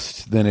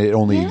stressed, then it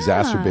only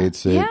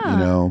exacerbates it. Yeah. You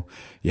know.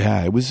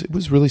 Yeah, it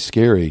was really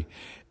scary.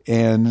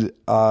 And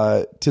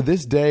to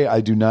this day,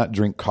 I do not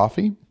drink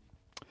coffee.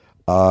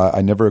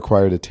 I never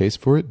acquired a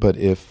taste for it, but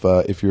if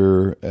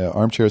you're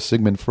armchair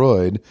Sigmund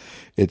Freud,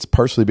 it's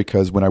partially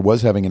because when I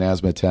was having an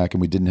asthma attack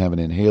and we didn't have an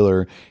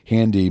inhaler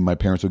handy, my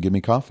parents would give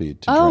me coffee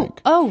to drink.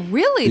 Oh,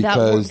 really?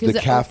 Because the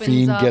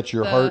caffeine gets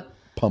your heart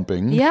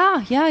pumping.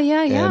 Yeah.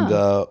 And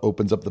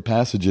opens up the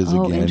passages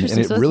again. Interesting.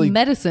 And it so really, it's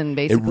medicine,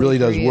 basically. It really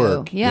does for you.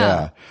 work.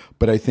 Yeah.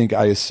 But I think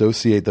I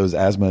associate those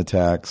asthma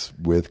attacks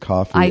with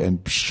coffee.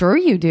 I'm sure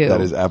you do. That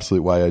is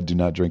absolutely why I do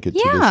not drink it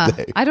to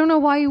this day. I don't know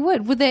why you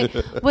would. Would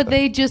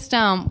they just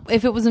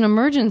if it was an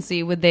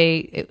emergency, would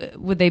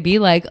they be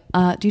like,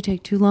 do you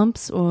take 2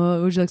 lumps,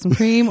 or would you like some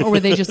cream, or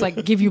would they just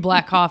like give you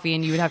black coffee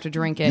and you would have to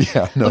drink it?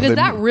 Yeah, no, because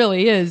that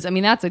really is. I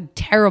mean, that's a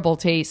terrible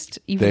taste.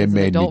 Even They as an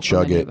made me adult for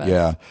chug many it. of us.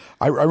 Yeah.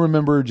 I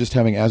remember just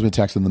having asthma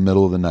attacks in the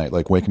middle of the night,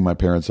 like waking my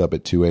parents up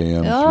at 2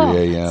 a.m., 3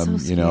 a.m.,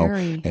 that's so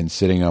scary. and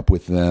sitting up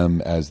with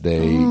them as they,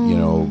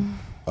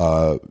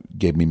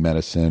 gave me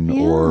medicine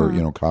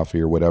or,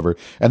 coffee or whatever.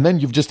 And then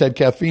you've just had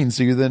caffeine,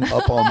 so you're then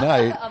up all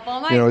night. Up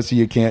all night. So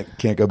you can't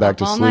go back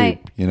to all sleep,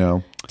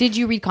 night. Did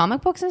you read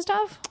comic books and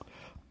stuff?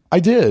 I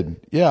did.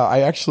 Yeah.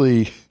 I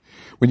actually,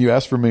 when you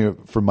asked for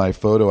my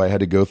photo, I had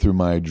to go through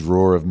my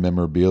drawer of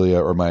memorabilia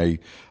or my,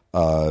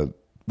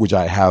 which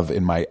I have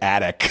in my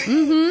attic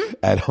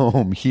at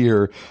home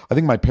here. I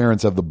think my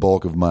parents have the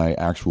bulk of my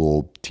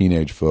actual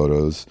teenage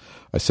photos.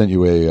 I sent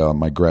you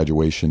my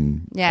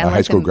graduation,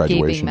 high school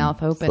graduation gaping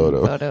mouth open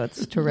photo.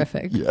 It's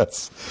terrific.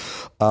 Yes.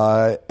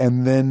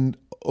 And then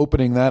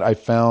opening that, I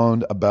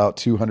found about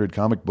 200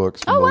 comic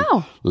books from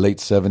the late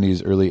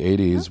 70s, early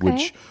 80s,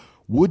 which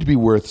would be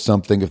worth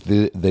something if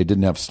they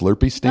didn't have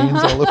Slurpee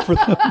stains all over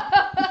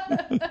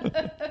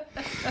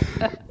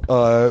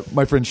them.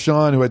 My friend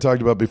Sean, who I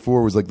talked about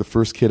before, was like the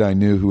first kid I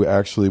knew who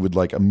actually would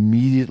like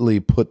immediately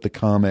put the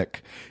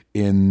comic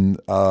in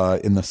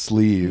the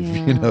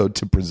sleeve,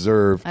 to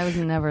preserve. I was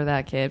never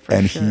that kid, for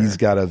and sure. he's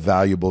got a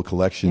valuable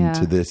collection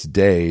to this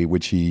day,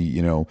 which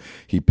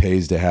he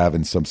pays to have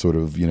in some sort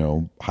of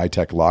high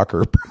tech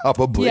locker,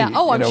 probably. Yeah.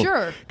 Oh, I'm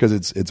sure, because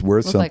it's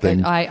worth with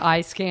something. Like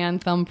eye scan,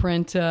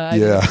 thumbprint. I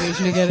didn't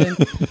occasion to get in.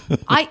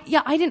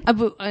 I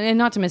didn't. And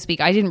not to misspeak,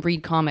 I didn't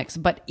read comics,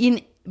 but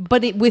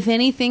with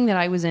anything that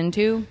I was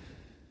into,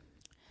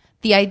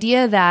 the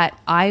idea that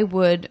I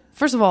would,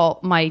 first of all,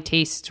 my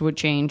tastes would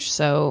change,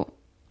 so.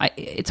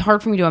 It's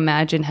hard for me to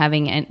imagine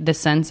having the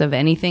sense of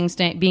anything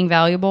being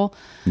valuable.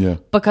 Yeah.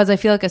 Because I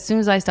feel like as soon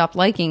as I stopped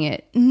liking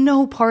it,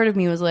 no part of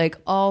me was like,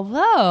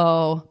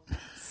 although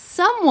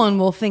someone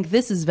will think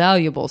this is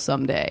valuable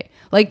someday.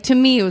 Like, to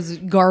me, it was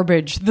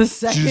garbage the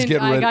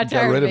second I got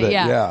tired of it.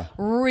 Yeah.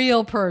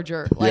 Real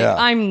purger. Like,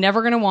 I'm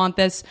never going to want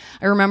this.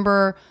 I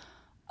remember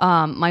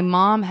my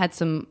mom had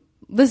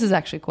this is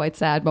actually quite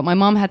sad, but my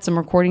mom had some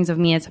recordings of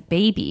me as a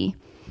baby.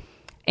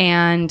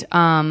 And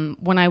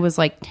when I was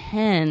like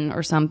 10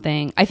 or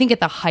something, I think at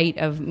the height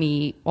of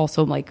me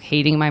also like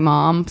hating my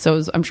mom, so it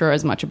was, I'm sure,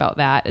 as much about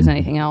that as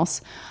anything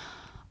else,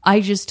 I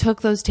just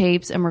took those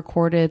tapes and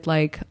recorded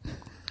like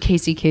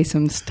Casey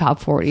Kasem's top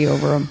 40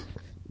 over them.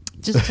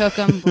 Just took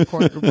them,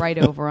 recorded right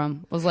over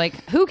them. Was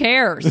like, who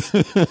cares?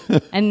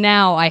 And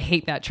now I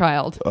hate that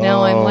child.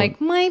 Now I'm like,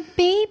 my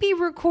baby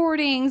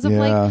recordings of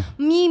like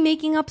me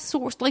making up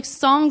like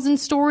songs and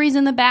stories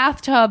in the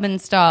bathtub and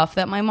stuff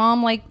that my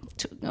mom like.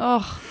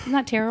 Isn't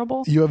that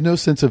terrible? You have no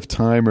sense of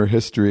time or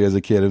history as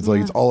a kid. It's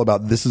like, it's all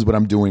about, this is what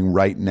I'm doing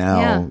right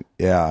now.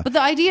 Yeah. But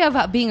the idea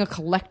of being a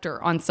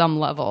collector on some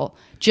level,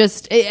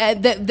 just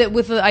that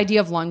with the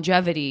idea of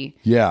longevity,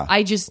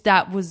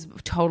 that was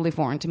totally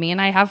foreign to me. And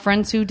I have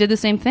friends who did the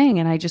same thing.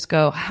 And I just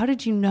go, how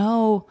did you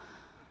know?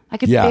 I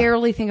could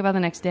barely think about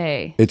the next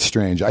day. It's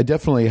strange. I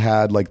definitely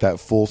had like that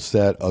full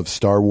set of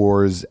Star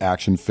Wars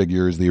action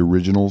figures, the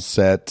original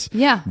set,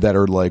 that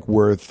are like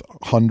worth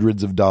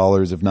hundreds of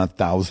dollars, if not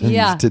thousands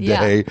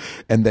today.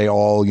 And they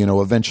all,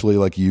 eventually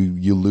like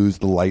you lose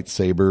the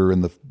lightsaber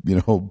and the,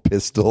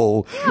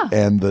 pistol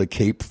and the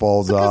cape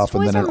falls off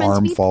and then an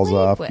arm falls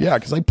off. Yeah,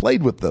 because I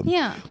played with them.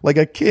 Yeah. Like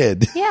a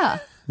kid. Yeah.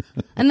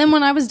 And then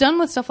when I was done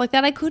with stuff like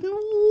that, I couldn't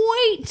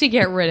wait to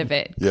get rid of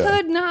it.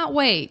 Could not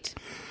wait.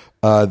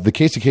 The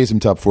Casey Kasem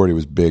Top 40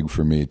 was big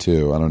for me,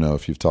 too. I don't know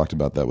if you've talked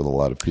about that with a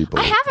lot of people.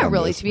 I haven't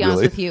really, to be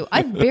honest with you.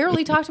 I've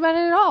barely talked about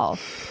it at all.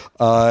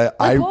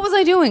 What was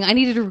I doing? I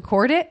needed to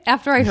record it.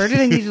 After I heard it,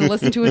 I needed to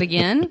listen to it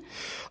again.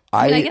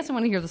 I guess I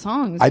want to hear the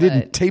songs. I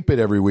didn't tape it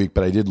every week,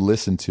 but I did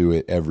listen to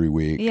it every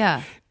week.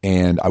 Yeah.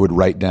 And I would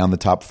write down the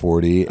top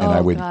 40, and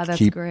I would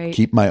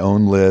keep my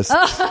own list.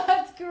 Oh,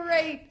 that's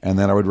great. And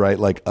then I would write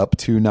like up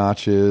 2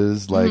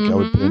 notches. Like I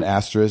would put an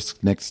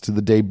asterisk next to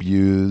the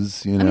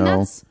debuts,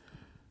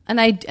 And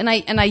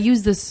I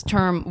use this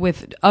term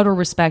with utter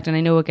respect, and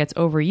I know it gets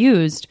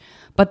overused,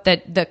 but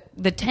that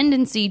the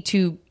tendency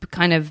to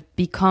kind of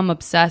become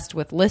obsessed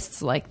with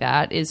lists like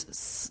that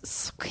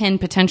can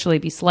potentially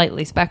be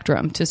slightly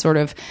spectrum, to sort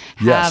of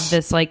have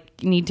this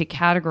like need to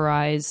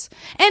categorize,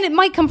 and it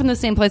might come from the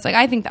same place. Like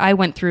I think I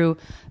went through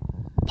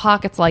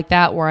pockets like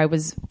that where I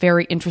was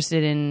very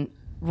interested in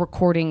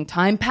recording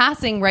time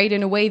passing, right,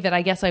 in a way that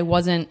I guess I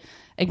wasn't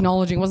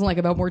acknowledging. It wasn't like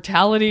about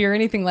mortality or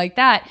anything like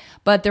that,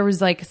 but there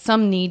was like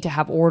some need to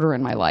have order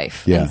in my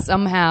life. And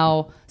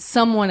somehow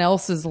someone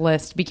else's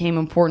list became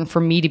important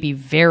for me to be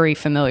very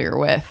familiar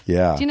with.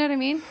 Yeah. Do you know what I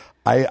mean?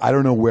 I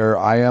don't know where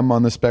I am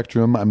on the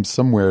spectrum. I'm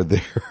somewhere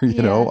there,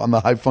 you know, on the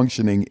high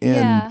functioning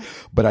end,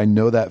 but I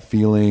know that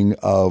feeling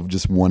of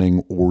just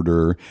wanting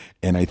order.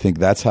 And I think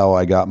that's how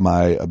I got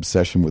my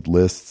obsession with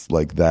lists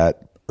like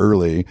that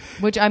early,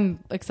 which I'm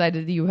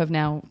excited that you have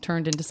now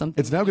turned into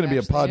something. It's now going to be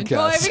a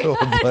podcast, so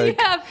like,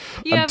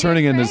 I'm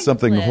turning into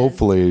something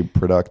hopefully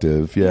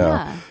productive.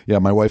 Yeah.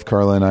 My wife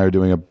Carla and I are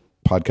doing a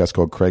podcast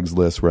called Craig's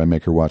List, where I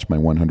make her watch my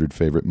 100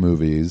 favorite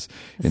movies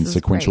in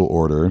sequential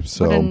order.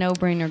 So what a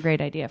no-brainer,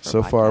 great idea.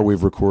 So far,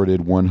 we've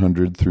recorded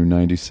 100 through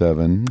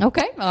 97.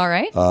 Okay, all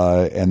right.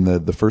 And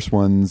the first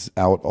one's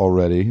out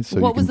already. So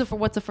what's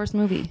the first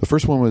movie? The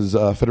first one was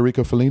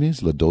Federico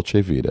Fellini's La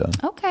Dolce Vita.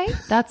 Okay,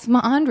 that's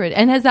 100.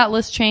 And has that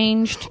list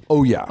changed?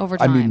 Oh yeah, over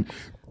time. I mean,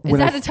 is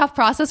that a tough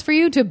process for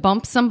you to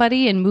bump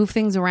somebody and move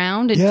things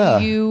around? And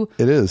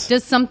it is.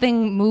 Does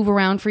something move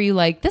around for you?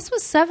 Like, this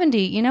was 70.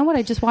 You know what?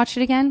 I just watched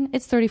it again.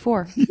 It's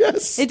 34.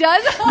 Yes. It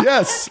does?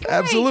 Yes,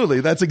 absolutely.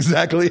 That's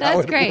exactly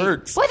how it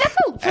works. Boy,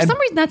 for some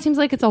reason, that seems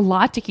like it's a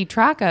lot to keep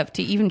track of,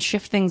 to even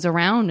shift things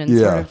around and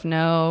sort of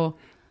know.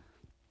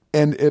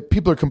 And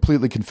people are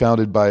completely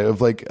confounded by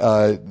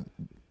it.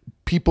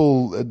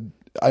 People...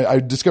 I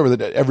discovered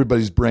that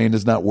everybody's brain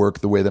does not work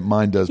the way that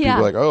mine does. People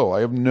are like, oh,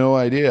 I have no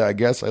idea. I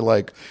guess I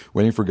like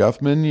Waiting for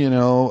Guffman, you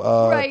know.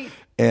 Right.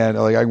 And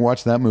like I can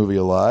watch that movie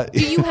a lot.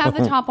 Do you have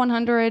the top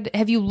 100?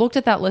 Have you looked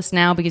at that list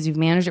now because you've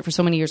managed it for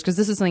so many years? Because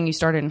this is something you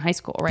started in high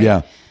school, right?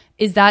 Yeah.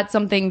 Is that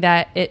something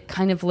that it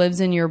kind of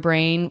lives in your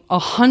brain,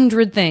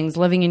 100 things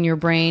living in your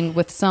brain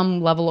with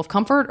some level of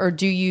comfort? Or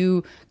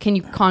can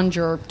you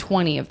conjure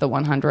 20 of the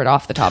 100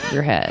 off the top of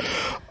your head?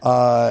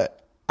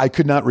 I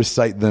could not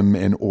recite them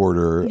in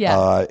order.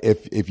 Yeah.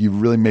 If you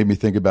really made me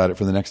think about it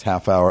for the next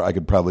half hour, I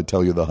could probably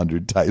tell you the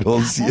 100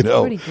 titles. That's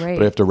pretty great.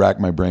 But I have to rack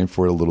my brain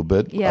for it a little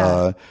bit.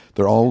 Yeah.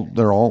 They're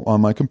all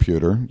on my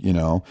computer.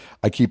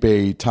 I keep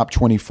a top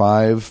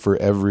 25 for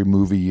every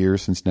movie year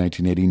since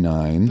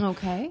 1989.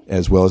 Okay.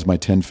 As well as my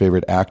 10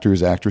 favorite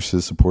actors,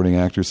 actresses, supporting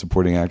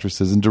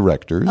actresses, and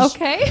directors.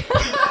 Okay.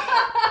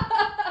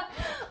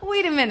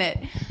 Wait a minute.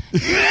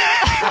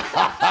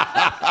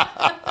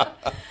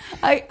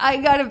 I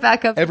got to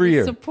back up. Every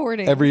year.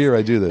 Supporting. Every year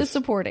I do this. The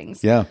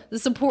supportings. Yeah. The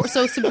support.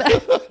 So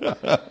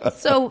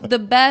the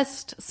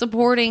best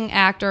supporting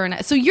actor,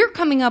 and so you're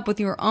coming up with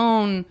your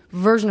own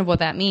version of what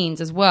that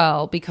means as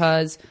well,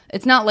 because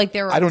it's not like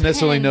there are. I don't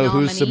necessarily 10 know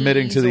who's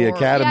submitting to the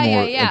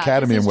nominees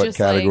Academy This in is what just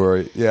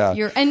category. Like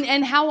yeah.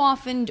 And how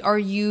often are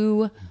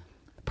you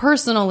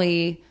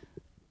personally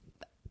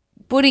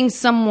putting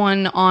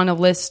someone on a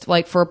list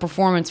like for a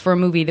performance for a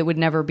movie that would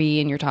never be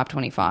in your top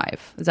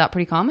 25? Is that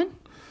pretty common?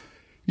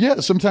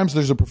 Yeah, sometimes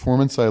there's a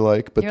performance I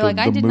like, but You're the, like,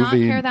 I the did movie,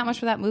 not care that much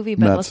for that movie,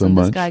 but not listen,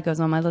 so this much. guy goes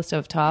on my list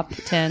of top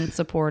 10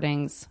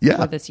 supportings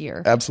for this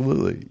year.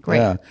 Absolutely. Great.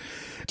 Yeah.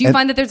 Do you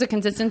find that there's a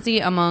consistency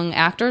among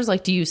actors?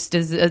 Like, do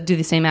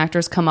the same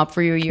actors come up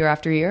for you year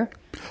after year?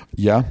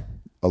 Yeah,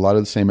 a lot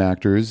of the same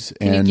actors.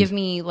 Can you give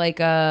me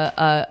like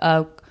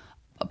a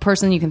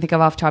person you can think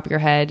of off the top of your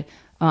head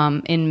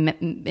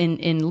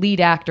in lead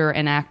actor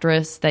and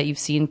actress that you've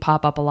seen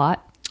pop up a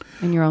lot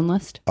in your own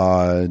list?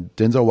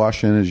 Denzel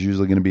Washington is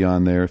usually going to be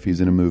on there if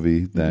he's in a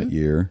movie that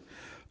year.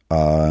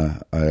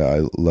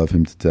 I love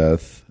him to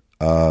death.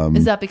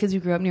 Is that because you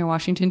grew up near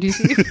Washington,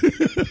 D.C.?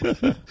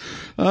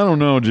 I don't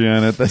know,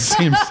 Janet.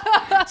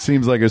 That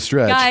seems like a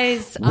stretch.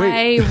 Guys,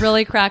 I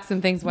really cracked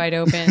some things wide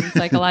open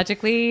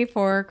psychologically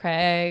for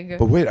Craig.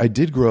 But wait, I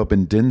did grow up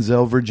in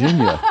Denzel,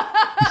 Virginia.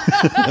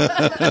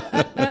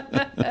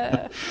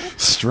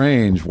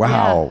 Strange.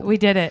 Wow. Yeah, we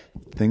did it.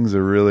 Things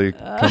are really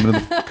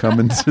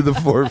coming to the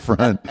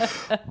forefront.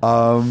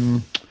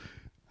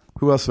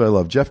 Who else do I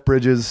love? Jeff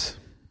Bridges.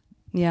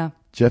 Yeah.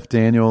 Jeff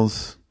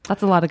Daniels.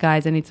 That's a lot of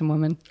guys. I need some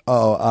women.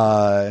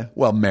 Oh,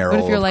 well, Meryl, But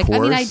if you're of like, course.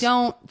 I mean, I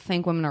don't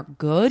think women are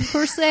good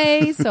per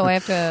se, so I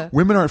have to.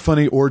 Women aren't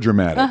funny or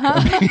dramatic.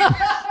 I mean,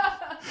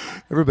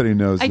 everybody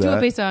knows that. I do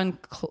it based on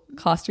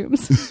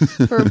costumes.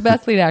 For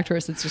best lead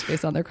actress, it's just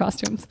based on their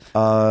costumes.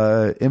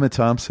 Emma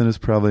Thompson is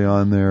probably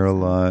on there a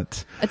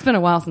lot. It's been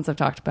a while since I've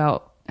talked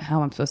about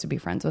how I'm supposed to be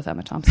friends with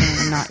Emma Thompson, and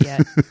I'm not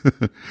yet.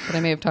 But I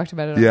may have talked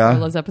about it on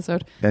Carla's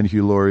episode. And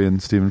Hugh Laurie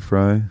and Stephen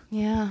Fry.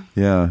 Yeah.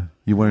 Yeah.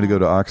 You wanted to go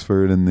to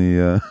Oxford in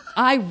the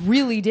I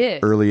really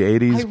did. early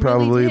 80s,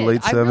 probably,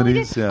 late 70s. Really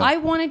did. Yeah. I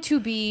wanted to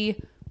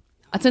be,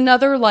 it's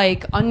another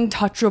like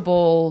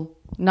untouchable,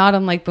 not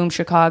unlike Boom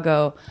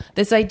Chicago,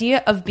 this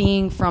idea of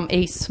being from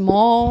a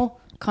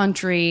small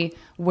country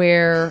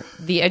where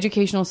the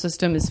educational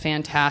system is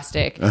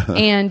fantastic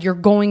and you're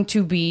going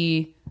to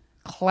be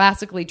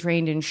classically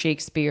trained in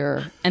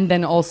Shakespeare and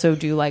then also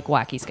do like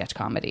wacky sketch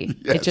comedy.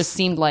 Yes. It just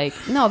seemed like,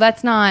 no,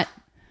 that's not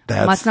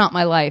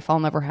my life. I'll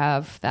never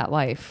have that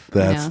life.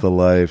 That's the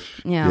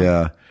life.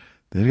 Yeah.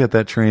 They've got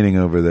that training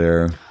over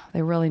there.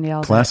 They really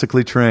nailed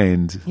Classically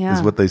trained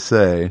is what they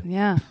say. it.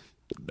 Yeah.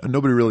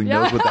 Nobody really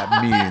knows what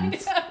that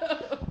means.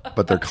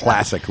 But they're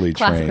classically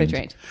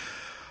trained.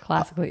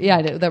 Classically.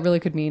 Yeah, that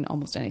really could mean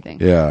almost anything.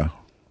 Yeah.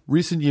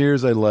 Recent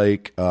years, I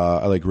like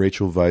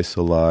Rachel Weisz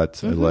a lot.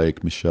 Mm-hmm. I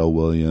like Michelle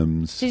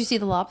Williams. Did you see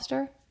The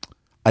Lobster?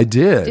 I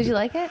did. Did you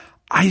like it?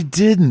 I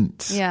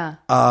didn't. Yeah.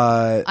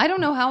 I don't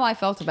know how I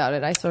felt about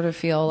it. I sort of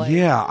feel like...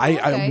 Yeah,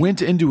 I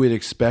went into it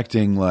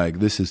expecting, like,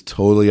 this is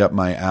totally up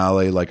my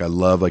alley. Like, I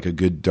love, like, a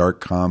good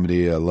dark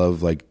comedy. I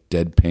love, like,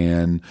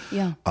 deadpan.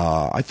 Yeah.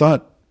 I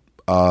thought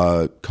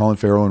Colin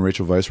Farrell and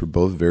Rachel Weisz were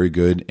both very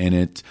good in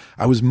it.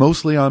 I was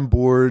mostly on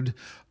board.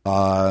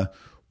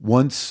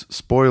 Once,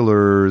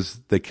 spoilers,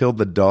 they killed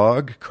the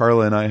dog.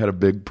 Carla and I had a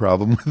big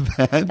problem with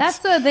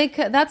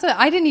that.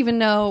 I didn't even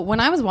know when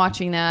I was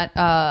watching that.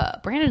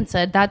 Brandon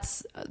said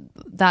that's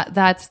on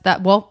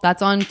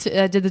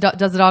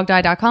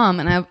doesthedogdie.com,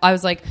 and I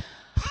was like,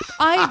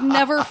 I've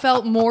never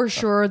felt more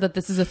sure that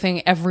this is a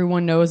thing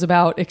everyone knows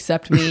about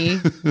except me.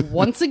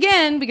 Once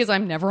again, because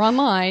I'm never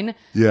online.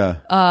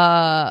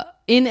 Yeah.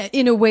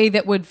 In a way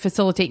that would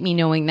facilitate me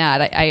knowing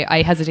that.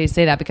 I hesitate to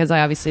say that because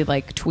I obviously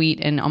like tweet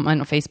and I'm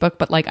on Facebook,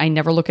 but like I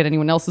never look at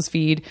anyone else's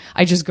feed.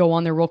 I just go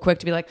on there real quick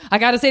to be like, I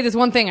got to say this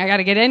one thing. I got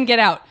to get in, get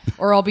out,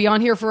 or I'll be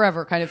on here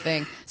forever kind of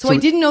thing. So I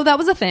didn't know that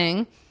was a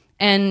thing.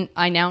 And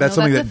I now know that's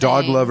something that's that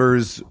dog thing.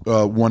 Lovers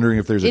wondering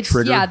if there's a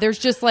trigger. Yeah, there's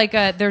just like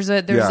a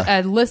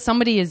list.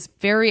 Somebody is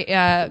very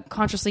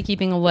consciously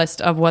keeping a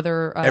list of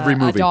whether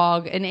a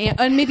dog and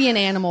maybe an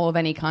animal of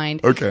any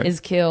kind is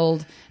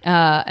killed,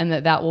 and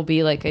that will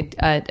be like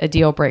a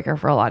deal breaker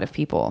for a lot of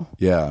people.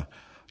 Yeah.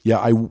 Yeah,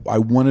 I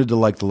wanted to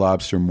like The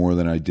Lobster more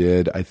than I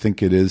did. I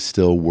think it is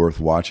still worth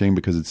watching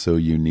because it's so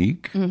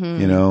unique, you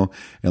know,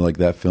 and like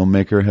that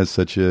filmmaker has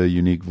such a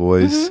unique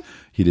voice. Mm-hmm.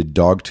 He did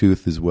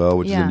Dogtooth as well,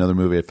 which is another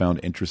movie I found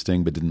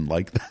interesting but didn't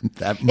like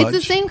that much. It's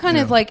the same kind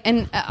of like,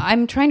 and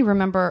I'm trying to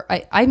remember.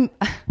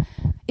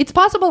 It's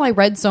possible I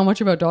read so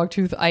much about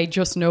Dogtooth, I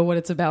just know what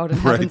it's about and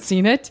haven't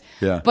seen it.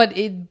 Yeah. But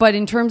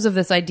in terms of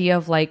this idea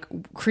of like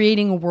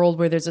creating a world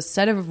where there's a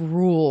set of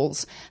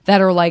rules that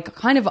are like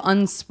kind of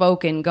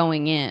unspoken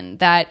going in,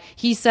 that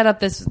he set up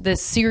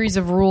this series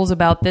of rules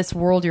about this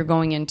world you're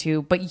going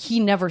into, but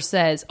he never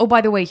says, oh, by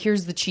the way,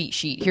 here's the cheat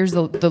sheet. Here's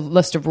the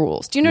list of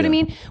rules. Do you know what I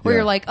mean? Where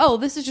you're like, oh,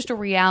 this is just a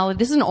reality.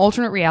 This is an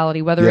alternate reality,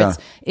 whether it's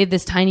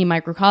this tiny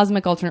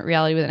microcosmic alternate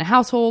reality within a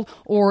household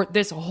or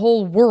this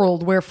whole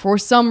world where for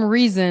some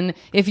reason,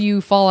 if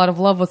you fall out of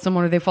love with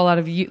someone or they fall out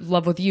of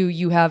love with you,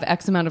 you have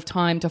X amount of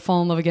time to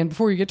fall in love again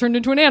before you get turned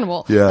into an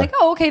animal. Yeah. Like,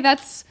 oh, okay,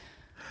 that's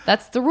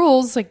the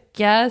rules, I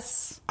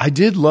guess. I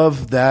did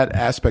love that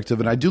aspect of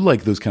it. I do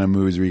like those kind of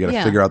movies where you got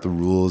to figure out the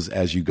rules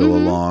as you go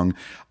along.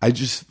 I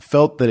just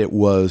felt that it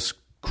was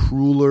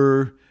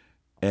crueler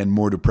and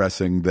more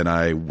depressing than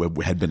I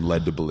had been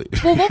led to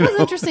believe. Well, what was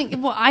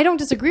interesting, I don't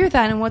disagree with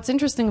that. And what's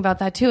interesting about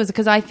that too is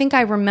because I think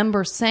I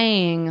remember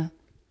saying,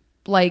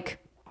 like,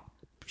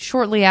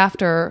 shortly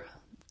after,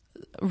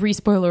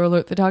 spoiler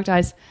alert, the dog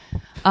dies.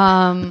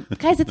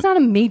 Guys, it's not a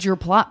major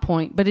plot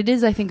point, but it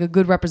is, I think, a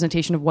good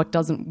representation of what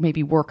doesn't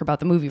maybe work about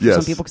the movie for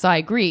some people, because I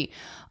agree.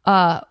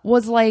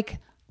 Was like,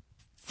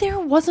 there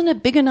wasn't a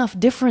big enough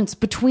difference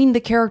between the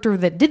character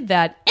that did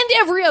that and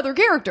every other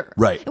character.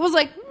 Right. It was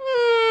like,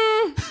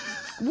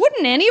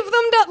 wouldn't any of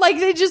them like,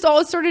 they just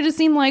all started to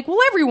seem like, well,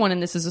 everyone in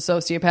this is a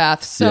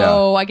sociopath,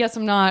 so I guess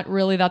I'm not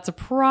really that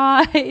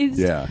surprised.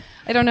 Yeah.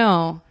 I don't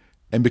know.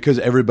 And because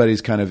everybody's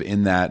kind of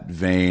in that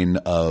vein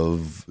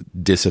of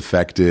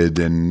disaffected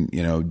and,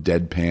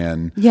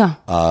 deadpan,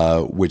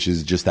 which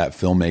is just that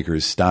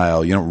filmmaker's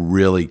style, you don't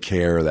really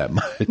care that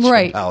much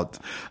about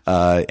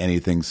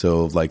anything.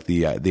 So, like,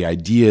 the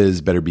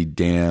ideas better be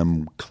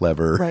damn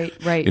clever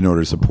in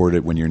order to support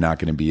it when you're not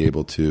going to be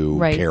able to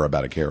care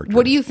about a character.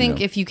 What do you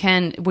think, if you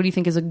can, what do you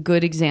think is a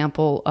good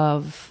example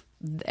of,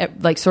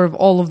 like, sort of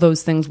all of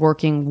those things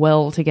working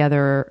well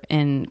together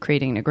and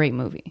creating a great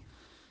movie?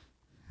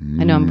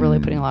 I know I'm really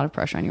putting a lot of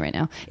pressure on you right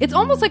now. It's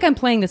almost like I'm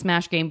playing this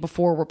MASH game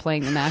before we're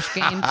playing the MASH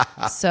game.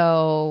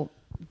 So,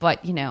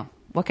 but,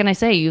 what can I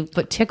say? You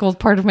tickled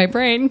part of my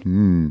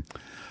brain.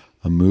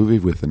 A movie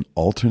with an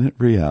alternate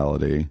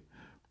reality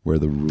where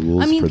the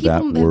rules for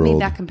that world people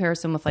made that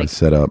comparison with, like,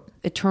 set up.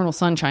 Eternal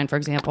Sunshine, for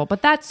example.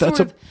 But that's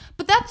sort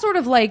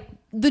of like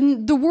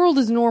the world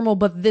is normal,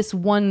 but this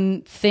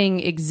one thing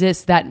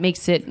exists that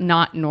makes it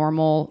not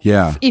normal.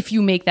 Yeah. If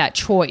you make that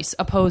choice,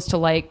 opposed to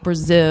like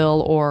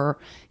Brazil or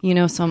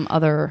some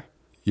other.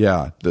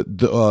 Yeah,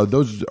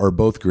 those are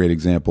both great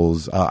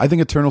examples. I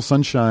think Eternal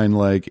Sunshine,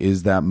 like,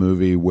 is that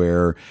movie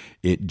where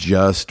it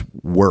just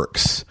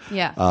works.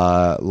 Yeah.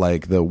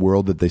 Like, the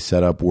world that they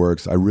set up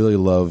works. I really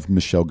love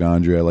Michel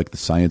Gondry. I like The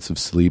Science of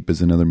Sleep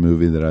is another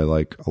movie that I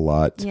like a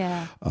lot.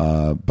 Yeah.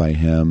 By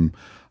him.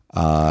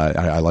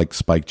 I like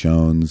Spike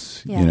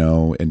Jonze,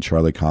 and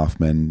Charlie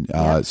Kaufman.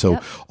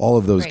 All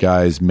of those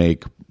guys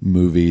make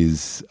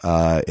movies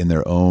in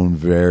their own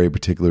very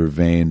particular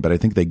vein, but I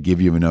think they give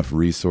you enough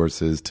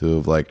resources to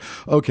like,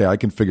 okay, I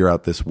can figure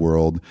out this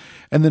world.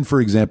 And then,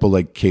 for example,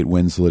 like, Kate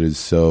Winslet is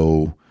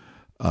so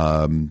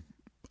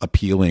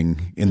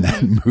appealing in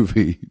that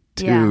movie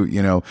too,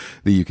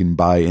 that you can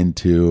buy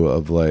into,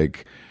 of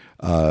like,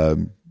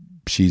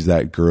 she's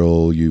that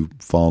girl you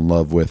fall in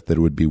love with that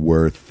would be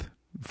worth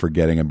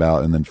forgetting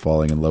about and then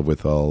falling in love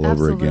with all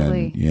over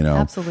again,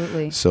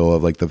 Absolutely. So,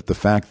 of like, the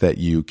fact that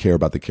you care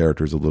about the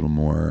characters a little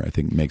more, I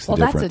think, makes the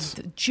difference.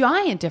 That's a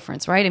giant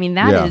difference, right? I mean,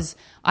 that is,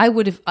 I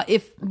would have,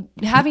 if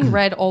having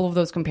read all of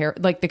those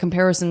the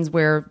comparisons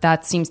where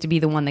that seems to be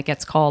the one that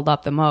gets called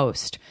up the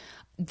most,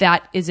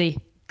 that is a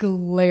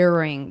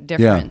glaring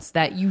difference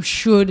that you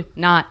should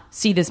not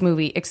see this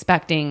movie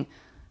expecting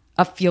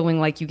a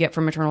feeling like you get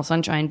from Eternal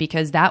Sunshine,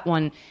 because that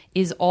one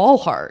is all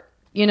heart.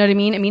 You know what I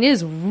mean? I mean, it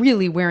is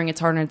really wearing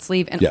its heart on its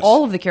sleeve, and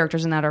all of the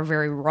characters in that are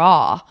very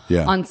raw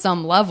on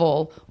some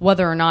level,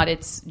 whether or not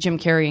it's Jim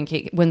Carrey and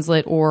Kate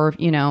Winslet or,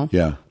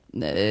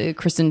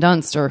 Kristen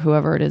Dunst or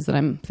whoever it is that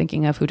I'm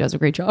thinking of who does a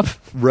great job.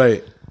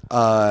 Right.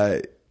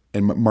 And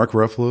Mark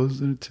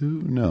Ruffalo's in it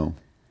too? No.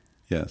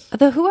 Yes.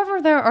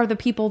 Whoever there are the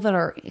people that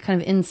are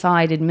kind of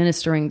inside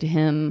administering to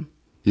him.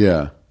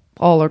 Yeah.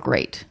 All are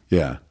great.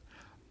 Yeah.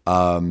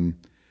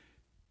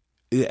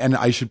 And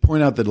I should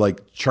point out that,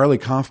 like, Charlie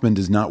Kaufman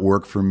does not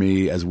work for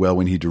me as well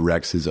when he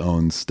directs his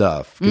own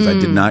stuff, because I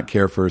did not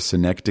care for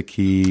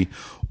Synecdoche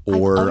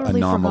or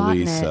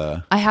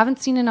Anomalisa. I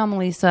haven't seen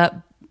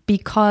Anomalisa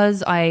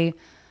because my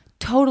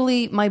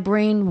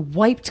brain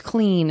wiped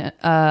clean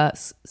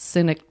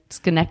Synecdoche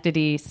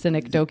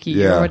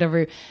or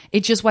whatever.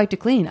 It just wiped it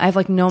clean. I have,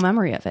 like, no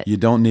memory of it. You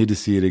don't need to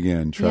see it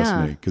again, trust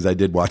me, because I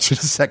did watch it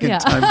a second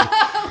time.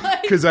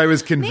 Because I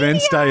was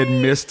convinced I had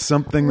missed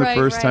something the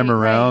first time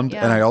around.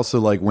 And I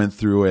also, like, went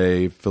through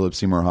a Philip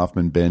Seymour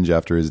Hoffman binge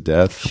after his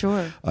death.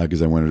 Sure.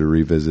 Because I wanted to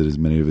revisit as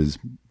many of his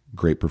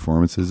great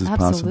performances as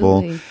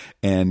possible.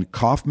 And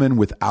Kaufman,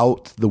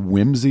 without the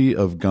whimsy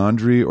of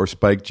Gondry or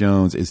Spike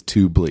Jonze, is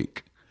too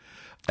bleak.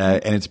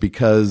 And it's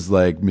because,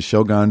 like,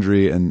 Michel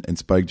Gondry and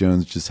Spike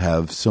Jonze just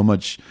have so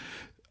much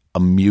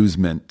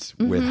amusement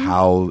with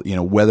how,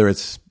 whether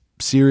it's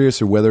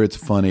serious or whether it's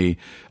funny,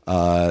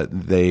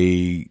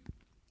 they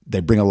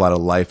bring a lot of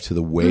life to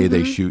the way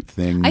they shoot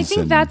things. I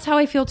think that's how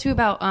I feel too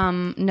about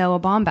Noah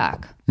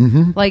Baumbach.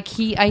 Like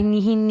he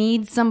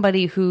needs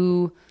somebody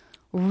who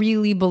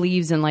really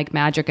believes in like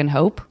magic and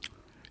hope.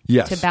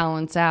 Yes. To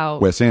balance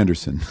out Wes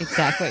Anderson.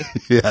 Exactly.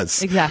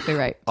 Yes. Exactly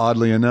right.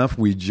 Oddly enough,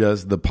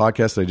 the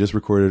podcast I just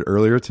recorded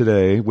earlier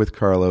today with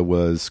Carla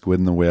was Squid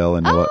and the Whale,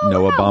 and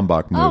Noah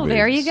Baumbach movie. Oh,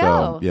 there you go.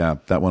 So, yeah,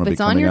 that one will be It's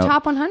on coming your out.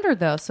 top 100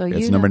 though, so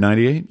It's number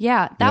 98.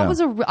 Yeah, that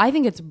was I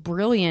think it's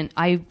brilliant.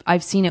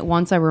 I've seen it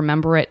once. I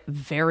remember it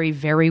very,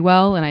 very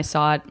well, and I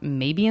saw it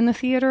maybe in the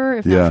theater,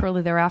 if not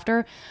shortly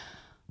thereafter.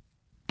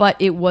 But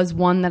it was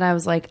one that I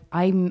was like,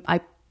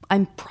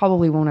 I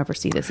probably won't ever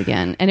see this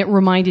again. And it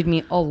reminded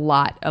me a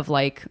lot of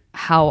like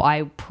how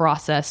I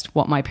processed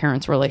what my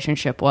parents'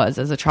 relationship was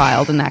as a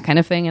child and that kind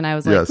of thing. And I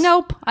was like,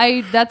 nope,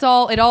 that's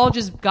all. It all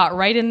just got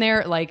right in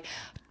there. Like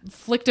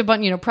flicked a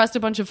button, pressed a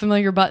bunch of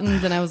familiar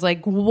buttons. And I was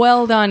like,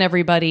 well done,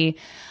 everybody.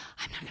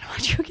 I'm not going to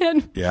watch you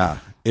again. Yeah.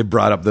 It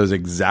brought up those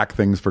exact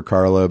things for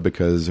Carla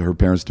because her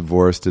parents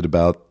divorced at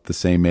about the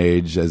same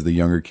age as the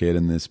younger kid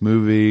in this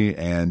movie.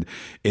 And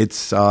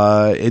it's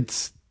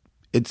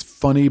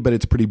funny, but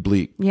it's pretty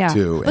bleak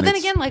too. But then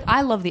again, like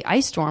I love The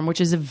Ice Storm, which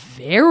is a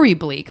very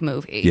bleak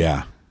movie.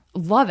 Yeah.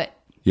 Love it.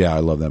 Yeah, I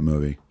love that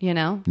movie.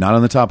 Not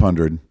on the top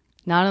 100.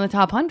 Not on the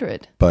top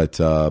 100. But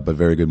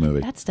very good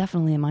movie. That's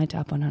definitely in my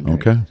top 100.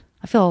 Okay.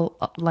 I feel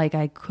like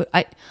I could.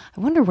 I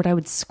wonder what I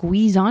would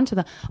squeeze onto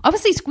the.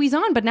 Obviously, squeeze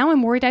on, but now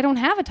I'm worried I don't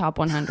have a top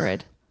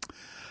 100.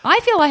 I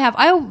feel I have.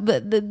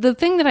 The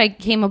thing that I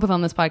came up with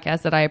on this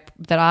podcast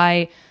that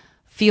I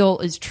feel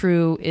is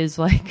true is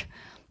like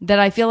that.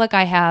 I feel like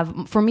I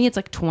have. For me, it's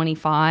like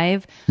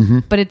 25,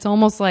 but it's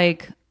almost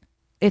like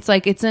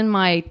it's in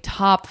my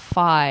top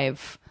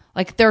 5.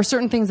 Like there are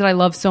certain things that I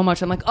love so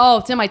much. I'm like, oh,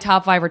 it's in my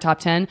top 5 or top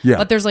 10. Yeah.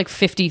 But there's like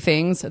 50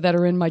 things that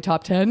are in my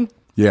top 10.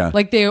 Yeah.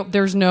 Like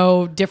there's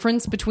no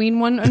difference between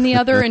one and the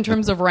other in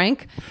terms of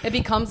rank. It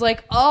becomes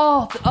like,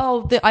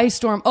 oh, the Ice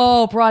Storm,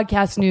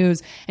 broadcast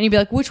news. And you'd be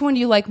like, which one do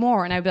you like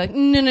more? And I'd be like,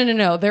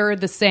 no. They're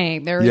the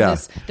same. They're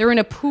in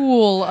a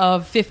pool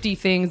of 50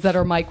 things that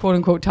are my quote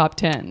unquote top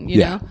 10, you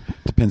know?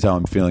 Depends how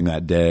I'm feeling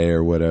that day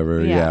or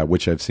whatever. Yeah.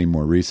 Which I've seen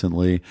more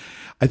recently.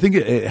 I think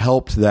it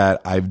helped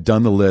that I've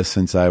done the list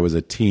since I was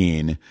a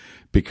teen,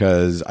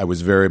 because I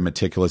was very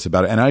meticulous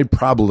about it. And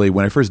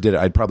when I first did it,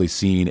 I'd probably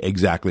seen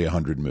exactly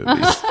 100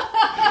 movies.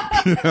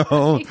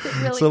 Really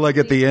so like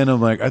at the end,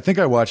 I'm like, I think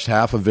I watched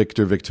half of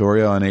Victor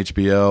Victoria on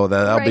HBO.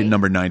 That'll be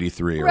number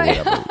 93 or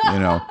whatever,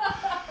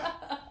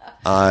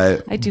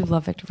 I do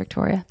love Victor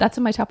Victoria. That's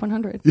in my top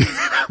 100.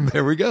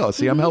 There we go.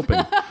 See, I'm helping.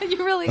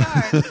 You really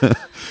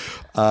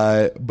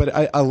are.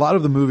 But a lot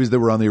of the movies that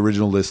were on the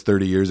original list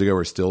 30 years ago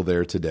are still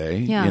there today.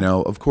 Yeah.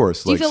 Of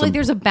course. Do you feel like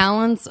there's a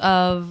balance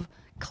of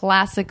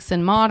classics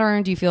and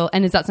modern? Do you feel,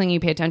 and is that something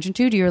you pay attention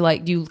to? Do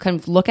you kind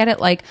of look at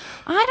it like,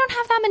 I don't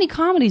have that many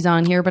comedies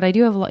on here, but I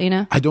do have a lot,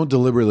 I don't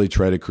deliberately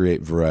try to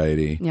create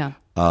variety. Yeah.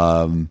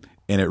 And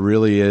it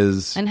really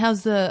is. And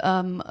how's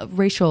the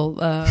racial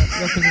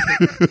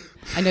representation?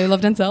 I know you love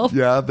Denzel.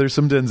 Yeah, there's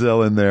some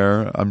Denzel in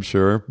there, I'm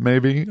sure.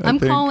 Maybe. I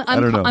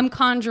don't know. I'm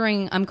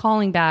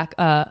calling back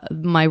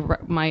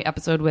my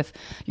episode with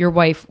your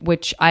wife,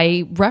 which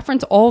I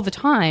reference all the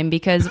time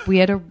because we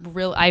had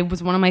I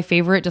was one of my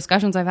favorite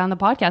discussions I've had on the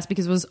podcast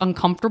because it was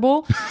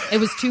uncomfortable. It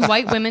was two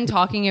white women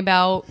talking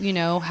about,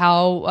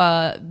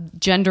 how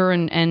gender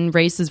and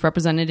race is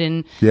represented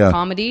in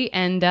comedy.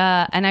 And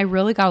I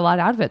really got a lot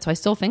out of it. So I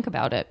still think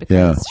about it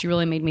because she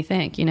really made me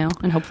think,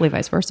 and hopefully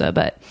vice versa.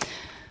 But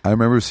I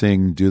remember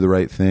seeing Do the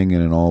Right Thing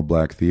in an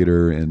all-black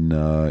theater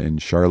in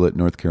Charlotte,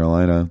 North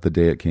Carolina, the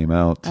day it came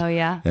out. Oh,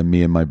 yeah. And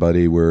me and my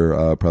buddy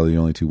were probably the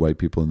only two white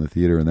people in the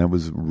theater, and that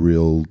was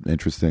real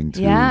interesting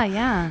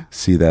to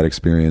see that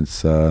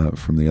experience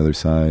from the other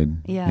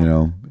side.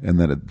 Yeah. And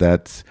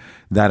that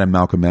and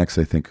Malcolm X,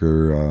 I think,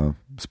 are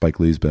Spike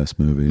Lee's best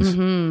movies.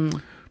 Mm-hmm.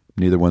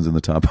 Neither one's in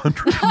the top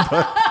 100,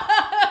 but...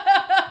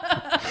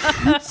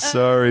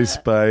 Sorry,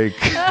 Spike.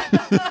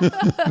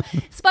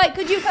 Spike,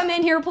 could you come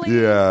in here, please?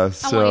 Yeah,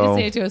 I want you to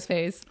say it to his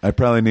face. I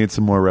probably need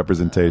some more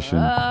representation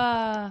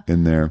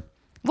in there.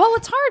 Well,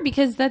 it's hard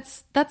because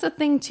that's a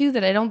thing too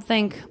that I don't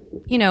think,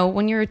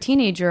 when you're a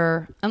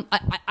teenager.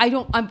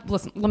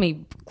 Listen, let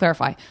me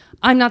clarify.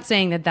 I'm not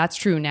saying that that's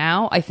true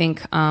now. I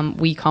think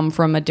we come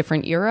from a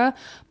different era,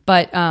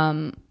 but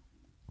and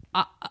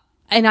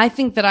I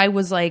think that I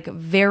was like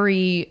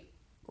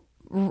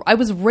I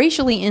was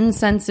racially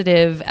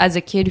insensitive as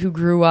a kid who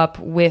grew up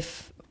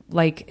with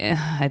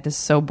this is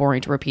so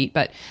boring to repeat,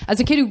 but as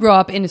a kid who grew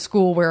up in a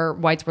school where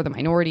whites were the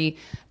minority,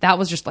 that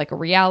was just like a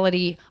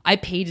reality. I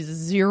paid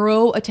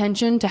zero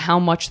attention to how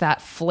much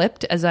that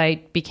flipped as I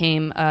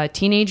became a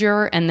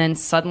teenager. And then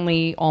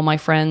suddenly all my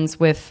friends,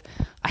 with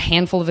a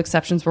handful of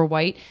exceptions, were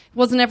white. It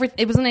wasn't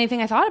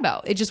anything I thought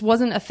about. It just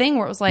wasn't a thing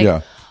where it was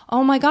like,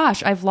 oh my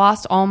gosh, I've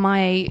lost all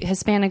my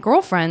Hispanic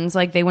girlfriends.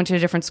 Like they went to a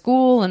different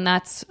school and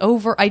that's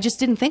over. I just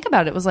didn't think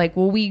about it. It was like,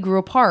 well, we grew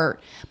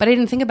apart, but I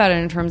didn't think about it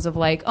in terms of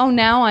like, oh,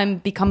 now I'm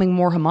becoming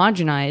more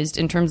homogenized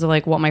in terms of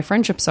like what my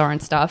friendships are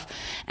and stuff.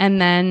 And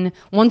then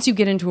once you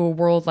get into a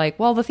world like,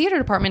 well, the theater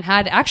department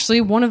had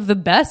actually one of the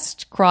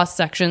best cross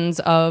sections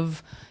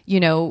of, you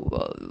know,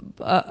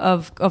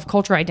 of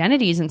culture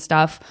identities and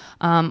stuff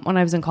when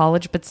I was in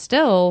college, but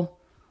still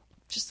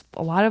just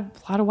a lot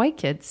of white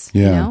kids,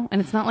 you know,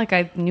 and it's not like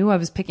I knew I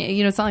was picking,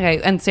 you know, it's not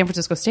like and San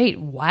Francisco State,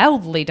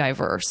 wildly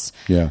diverse.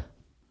 Yeah.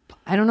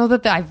 I don't know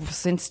that I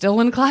was still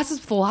in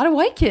classes with a lot of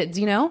white kids,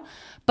 you know,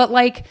 but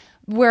like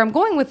where I'm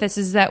going with this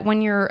is that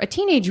when you're a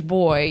teenage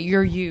boy,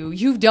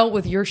 you've dealt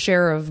with your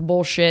share of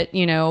bullshit,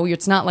 you know,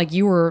 it's not like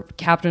you were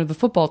captain of the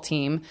football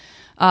team.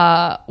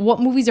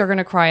 What movies are going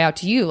to cry out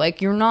to you? Like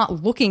you're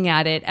not looking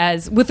at it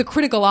as with a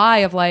critical eye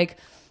of like,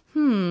 I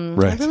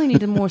really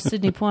needed more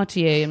Sidney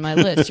Poitier in my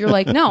list. You're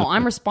like, no,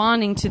 I'm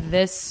responding to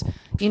this,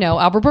 you know,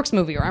 Albert Brooks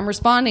movie, or I'm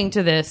responding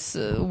to this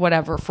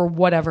whatever for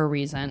whatever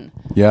reason.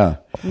 Yeah.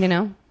 You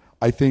know?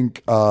 I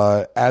think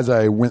as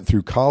I went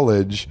through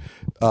college,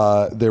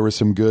 there were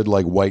some good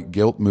like white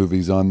guilt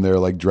movies on there,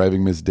 like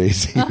Driving Miss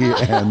Daisy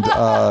and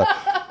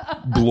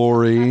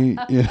Glory,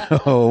 you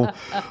know,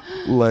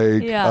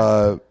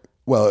 like,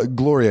 well,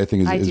 Glory I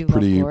think is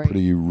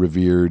pretty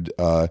revered.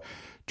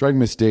 Driving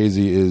Miss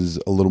Daisy is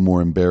a little more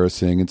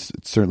embarrassing. It's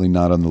certainly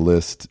not on the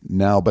list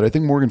now, but I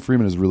think Morgan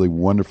Freeman is really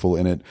wonderful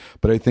in it.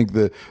 But I think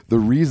the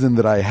reason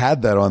that I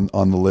had that on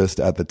the list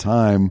at the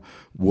time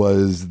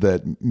was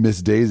that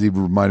Miss Daisy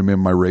reminded me of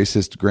my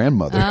racist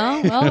grandmother.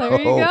 Oh, well, there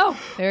you go.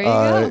 There you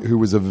go. Who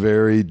was a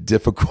very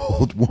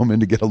difficult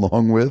woman to get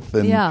along with,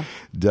 and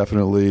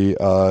definitely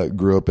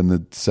grew up in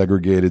the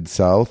segregated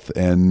South.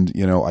 And,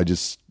 you know,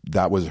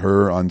 that was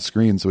her on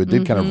screen, so it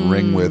did kind of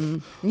ring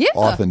with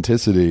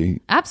authenticity.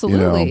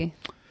 Absolutely.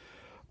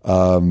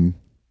 You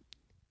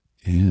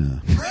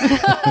know?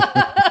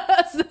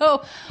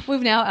 So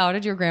we've now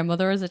outed your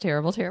grandmother as a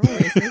terrible, terrible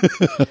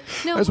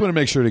racist. No, I just want to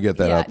make sure to get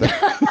that out there.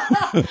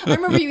 I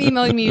remember you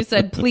emailing me. You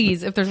said,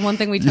 "Please, if there's one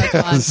thing we touch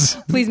on,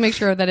 please make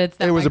sure that it's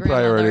that." It was a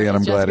priority, and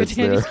I'm glad it's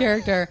there.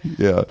 Character.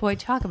 Yeah. Boy,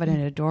 talk about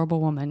an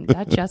adorable woman.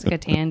 That Jessica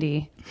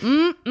Tandy.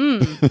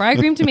 Fried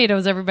cream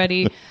tomatoes,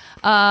 everybody.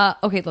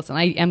 Okay, listen,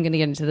 I am going to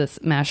get into this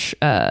MASH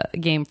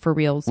game for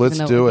reals. Let's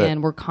do it.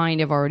 And we're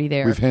kind of already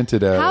there. We've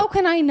hinted at How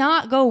can I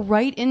not go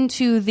right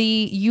into the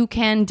you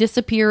can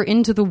disappear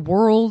into the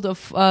world of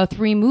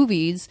 3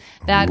 movies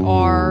that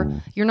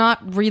you're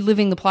not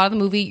reliving the plot of the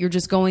movie, you're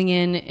just going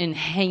in and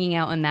hanging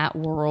out in that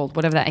world,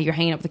 whatever that, you're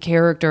hanging out with the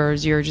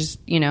characters, you're just,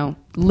 you know,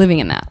 living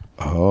in that.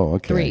 Oh,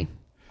 okay. 3.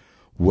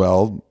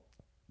 Well,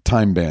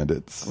 Time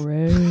Bandits.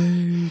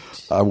 Great.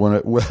 I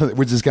want to,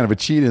 which is kind of a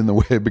cheat in the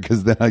way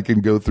because then I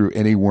can go through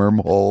any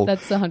wormhole.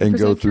 That's 100% and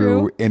go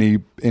through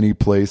any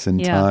place in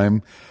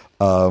time.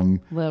 I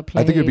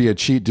think it'd be a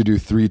cheat to do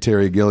 3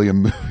 Terry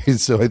Gilliam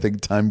movies, so I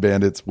think Time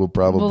Bandits will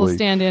probably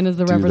stand in as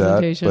the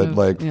representation. That,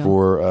 but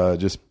for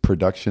just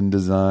production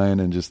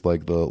design and just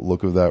like the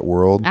look of that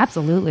world,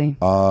 absolutely.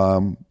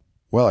 Well,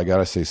 I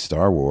gotta say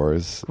Star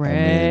Wars.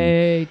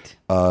 Great.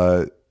 I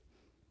mean,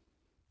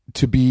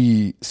 to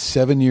be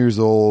 7 years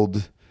old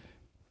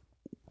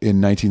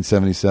in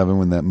 1977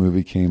 when that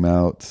movie came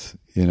out,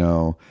 you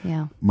know,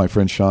 my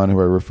friend Sean, who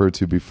I referred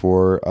to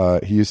before,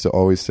 he used to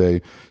always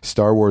say,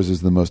 Star Wars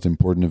is the most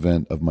important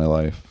event of my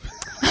life.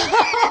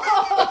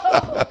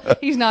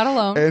 He's not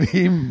alone. And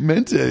he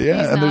meant it,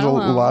 yeah. And there's a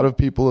lot of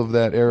people of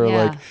that era.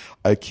 Like,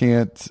 I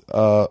can't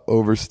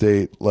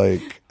overstate,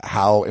 like,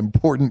 how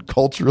important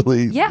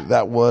culturally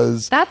that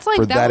was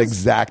for that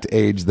exact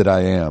age that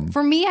I am.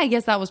 For me, I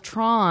guess that was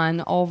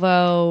Tron,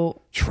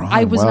 although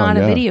I was not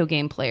a video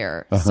game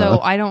player. So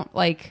I don't,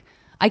 like,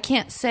 I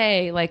can't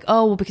say, like,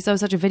 oh, well, because I was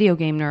such a video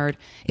game nerd.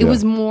 It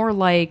was more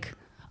like,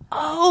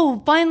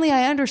 oh, finally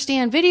I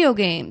understand video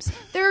games.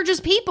 There are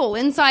just people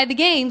inside the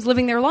games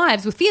living their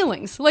lives with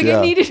feelings. Like, it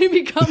needed to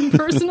become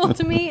personal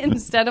to me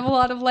instead of a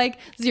lot of, like,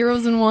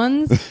 zeros and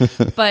ones.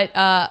 But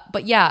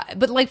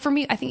like, for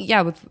me, I think,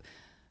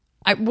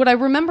 what I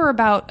remember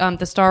about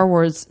the Star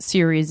Wars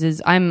series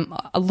is I'm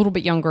a little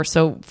bit younger,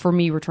 so for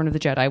me, Return of the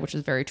Jedi, which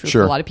is very true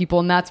for a lot of people,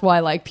 and that's why,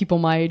 like, people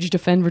my age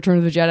defend Return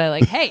of the Jedi.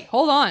 Like, hey,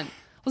 hold on, it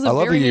was a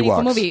very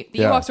meaningful movie. The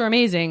Ewoks are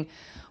amazing.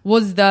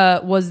 Was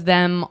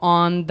them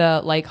on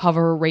the, like,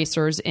 hover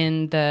racers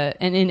on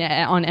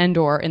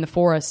Endor in the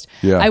forest?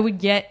 I would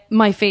get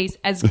my face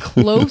as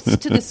close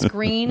to the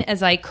screen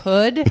as I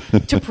could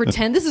to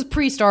pretend this is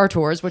pre-Star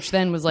Tours, which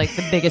then was, like,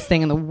 the biggest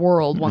thing in the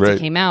world once it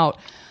came out.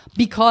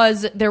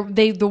 Because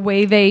the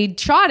way they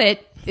shot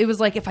it, it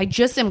was like, if I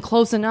just am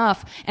close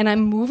enough and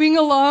I'm moving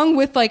along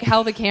with, like,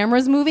 how the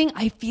camera's moving,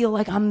 I feel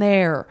like I'm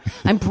there.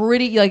 I'm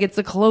pretty, like, it's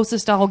the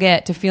closest I'll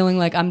get to feeling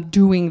like I'm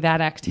doing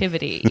that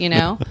activity, you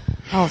know?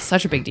 Oh,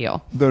 such a big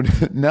deal. Though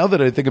now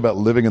that I think about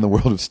living in the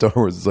world of Star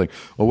Wars, it's like,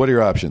 well, what are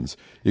your options?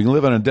 You can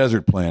live on a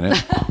desert planet.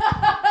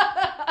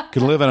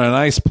 can live on an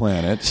ice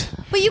planet.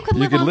 But you could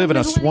live on live in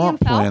a Millennium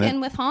swamp Falcon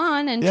planet with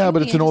Han and yeah, Chewie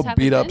but it's an and old just have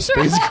beat up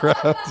adventures.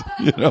 spacecraft.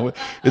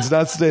 It's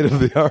not state of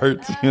the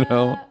art.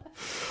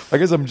 I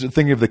guess I'm just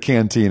thinking of the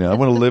cantina. I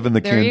want to live in the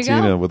There you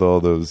cantina go. with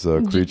all those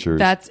creatures.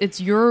 It's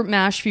your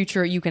MASH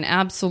future. You can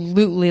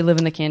absolutely live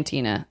in the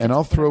cantina. And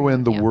I'll throw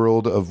in the Yeah.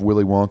 world of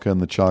Willy Wonka and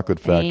the Chocolate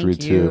Factory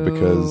Thank too, you.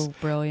 because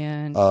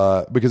Brilliant.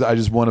 I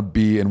just want to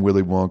be in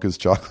Willy Wonka's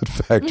Chocolate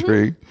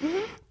Factory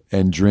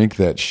and drink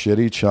that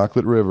shitty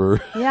chocolate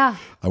river. Yeah.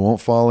 I won't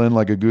fall in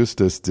like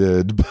Augustus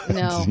did, but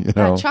No, you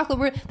know.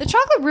 the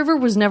chocolate river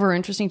was never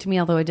interesting to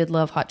me, although I did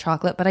love hot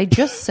chocolate. But I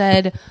just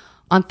said,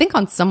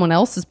 on someone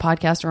else's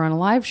podcast or on a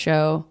live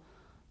show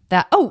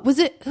that who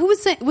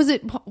was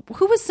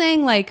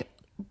saying like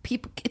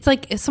people? It's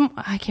like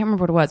I can't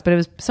remember what it was, but it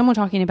was someone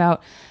talking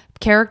about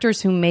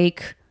characters who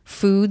make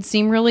food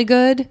seem really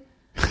good.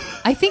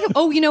 I think.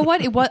 You know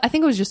what? It was. I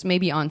think it was just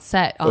maybe on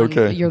set.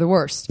 Okay. You're the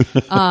worst.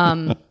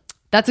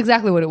 That's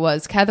exactly what it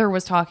was. Heather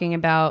was talking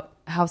about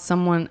how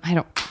someone I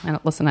don't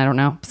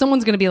know.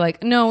 Someone's going to be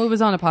like, no, it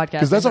was on a podcast.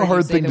 Because that's a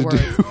hard thing to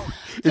do.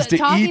 Is to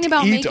talking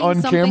about eat making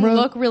on something camera.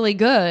 look really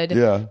good.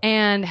 Yeah.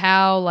 And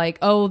how like,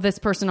 this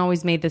person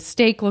always made this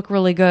steak look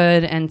really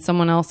good. And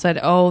someone else said,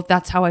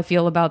 that's how I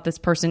feel about this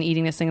person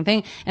eating this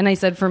thing. And I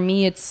said, for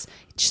me, it's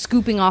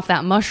scooping off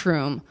that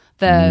mushroom,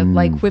 the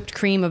like whipped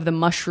cream of the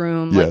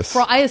mushroom. Yes.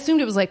 Like, I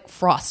assumed it was like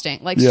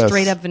frosting, like Yes.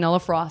 straight up vanilla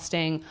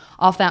frosting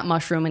off that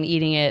mushroom and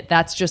eating it.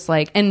 That's just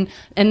like, and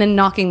then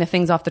knocking the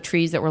things off the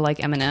trees that were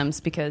like M&Ms,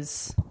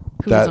 because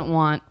who doesn't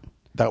want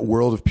that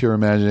world of pure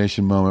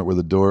imagination moment where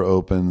the door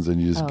opens and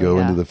you just go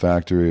yeah. into the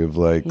factory of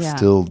like Yeah.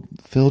 still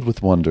filled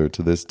with wonder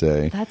to this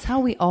day. That's how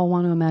we all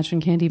want to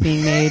imagine candy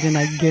being made, and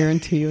I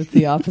guarantee you it's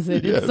the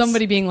opposite. Yes. It's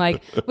somebody being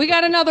like, "We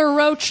got another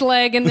roach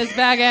leg in this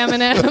bag of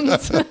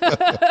M&Ms."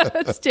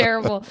 It's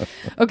terrible.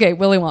 Okay,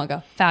 Willy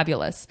Wonka,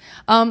 fabulous.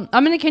 I'm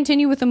going to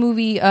continue with the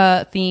movie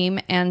theme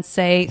and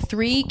say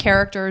 3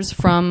 characters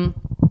from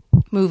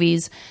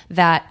movies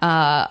that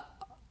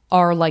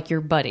are like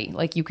your buddy.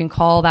 Like you can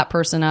call that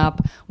person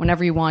up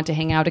whenever you want to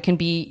hang out. It can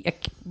be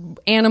an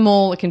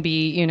animal, it can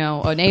be,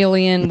 an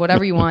alien,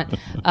 whatever you want.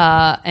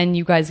 And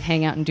you guys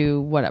hang out and do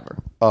whatever.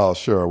 Oh,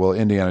 sure. Well,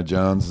 Indiana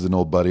Jones is an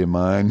old buddy of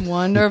mine.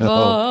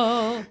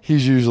 Wonderful.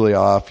 He's usually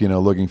off,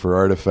 looking for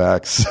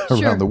artifacts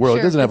around the world.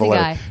 Sure. He doesn't have a Busy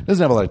lot.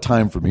 Doesn't have a lot of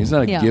time for me. He's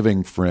not a Yeah.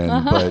 giving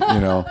friend,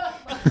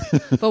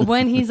 but But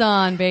when he's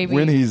on, baby.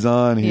 when he's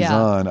on, he's Yeah.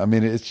 on. I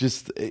mean, it's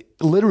just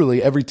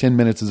literally every 10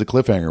 minutes is a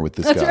cliffhanger with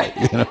this That's guy.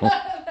 right.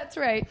 That's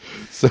right.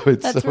 So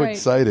it's That's so right.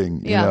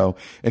 exciting, Yeah.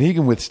 and he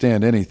can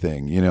withstand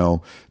anything,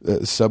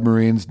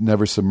 submarines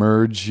never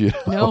submerge,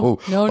 No,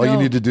 all you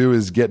need to do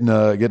is get in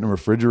a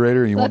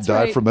refrigerator and you That's won't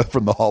die right.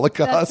 from the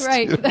Holocaust. That's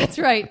right. That's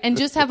right. And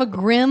just have a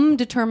grim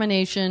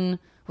determination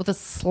with a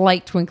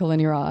slight twinkle in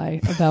your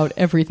eye about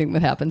everything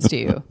that happens to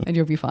you, and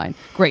you'll be fine.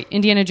 Great.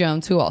 Indiana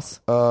Jones. Who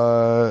else?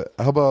 How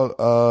about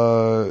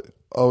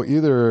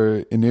either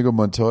Inigo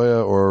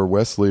Montoya or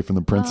Wesley from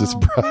The Princess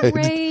Bride.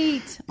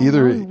 Great.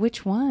 Either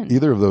which one?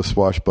 Either of those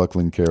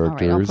swashbuckling characters.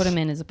 All right, I'll put them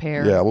in as a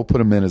pair. Yeah, we'll put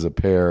them in as a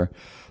pair.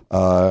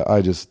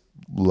 I just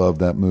love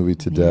that movie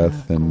to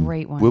death, and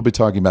great one. we'll be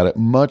talking about it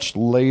much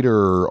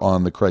later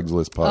on the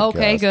Craigslist podcast.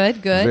 Okay, good.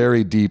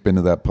 Very deep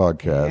into that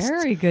podcast.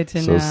 Very good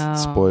to so know.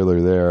 Spoiler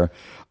there.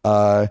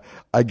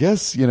 I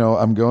guess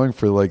I'm going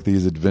for like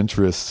these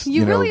adventurous.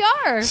 You really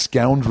are.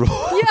 Scoundrel.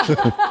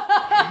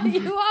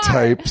 You are.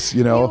 Types,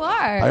 You are.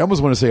 I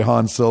almost want to say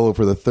Han Solo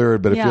for the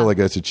third, but I Yeah. feel like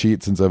that's a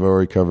cheat since I've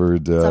already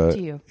covered up to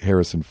you.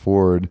 Harrison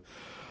Ford.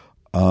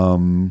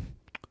 Who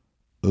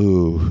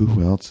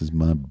else is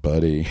my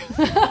buddy?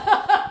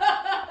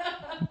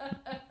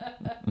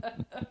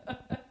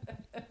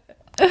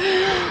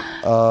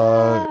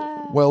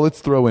 Well,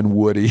 let's throw in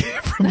Woody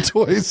from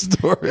Toy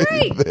Story.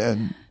 Great.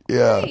 Then,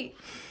 yeah, Great.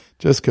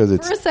 just because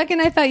it's. For a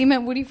second, I thought you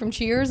meant Woody from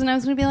Cheers, and I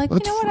was going to be like,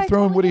 Let's you know what? I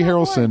throw in totally Woody got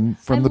Harrelson one.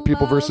 from I The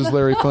People love- versus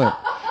Larry Flint.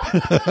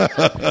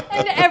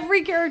 And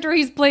every character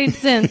he's played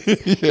since.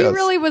 He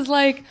really was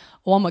like,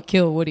 I'm going to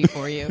kill Woody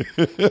for you.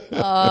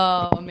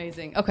 Oh,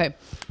 amazing. Okay.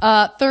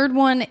 Third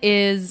one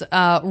is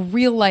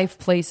real life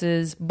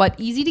places, but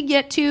easy to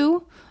get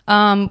to.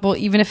 Well,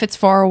 even if it's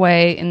far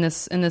away in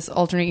this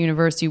alternate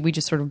universe, we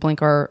just sort of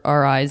blink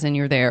our eyes and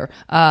you're there.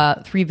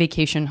 3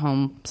 vacation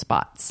home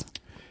spots.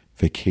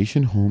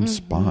 Vacation home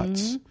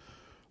spots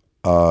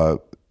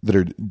that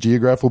are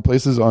geographical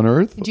places on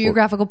Earth?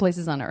 Geographical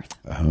places on Earth.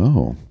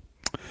 Oh.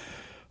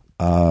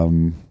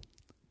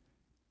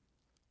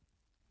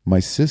 My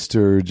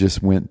sister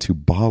just went to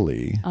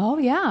Bali. Oh,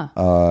 yeah.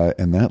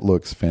 And that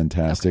looks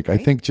fantastic. I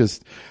think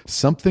just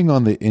something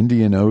on the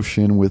Indian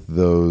Ocean with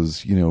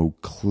those,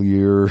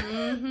 clear,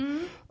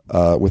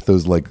 with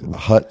those like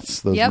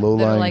huts, those Yep,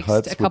 low-lying they're like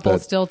huts. a couple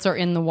with of stilts are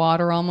in the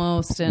water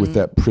almost. And with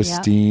that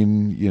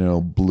pristine,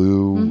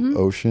 blue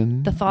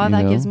ocean. the thought of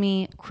that gives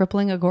me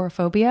crippling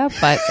agoraphobia,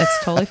 but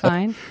it's totally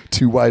fine.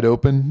 Too wide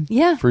open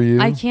for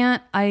you? I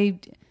can't.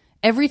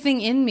 Everything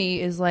in me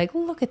is like,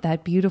 look at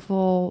that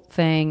beautiful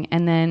thing.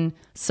 And then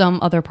some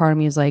other part of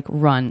me is like,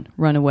 run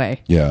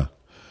away. Yeah.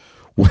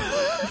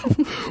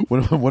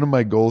 one of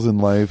my goals in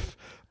life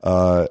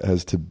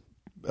has to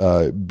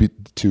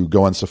to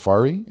go on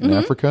safari in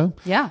Africa.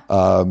 Yeah.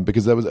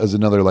 Because that was as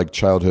another like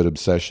childhood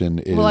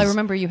obsession. Well, I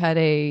remember you had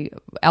a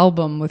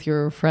album with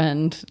your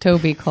friend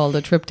Toby called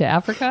 "A Trip to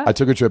Africa." I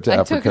took a trip to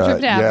Africa. Took a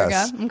trip to Africa.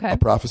 Yes. Okay. A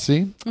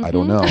prophecy? I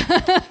don't know.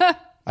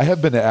 I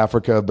have been to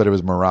Africa, but it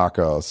was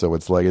Morocco, so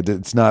it's like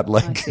it's not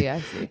like.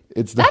 I see.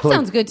 It's not that like,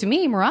 sounds good to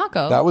me,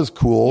 Morocco. That was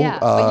cool. Yeah,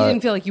 but you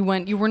didn't feel like you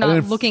went. You were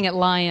not looking at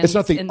lions. It's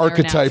not the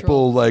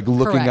archetypal like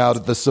looking Correct. out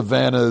at the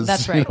savannas.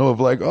 That's right. Of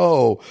like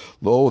oh,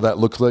 that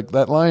looks like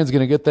that lion's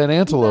going to get that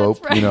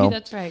antelope. That's right.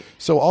 That's right.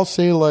 So I'll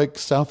say like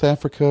South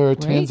Africa or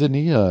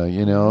Tanzania.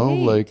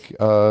 Like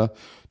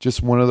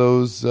just one of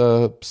those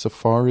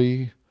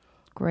safari.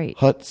 Great.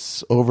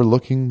 Huts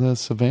overlooking the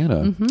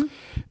savannah.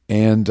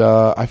 And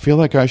I feel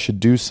like I should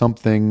do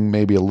something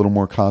maybe a little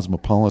more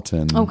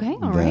cosmopolitan. Okay,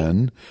 all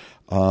right.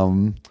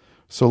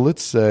 So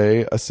let's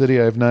say a city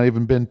I've not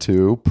even been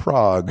to,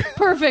 Prague.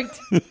 Perfect.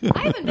 I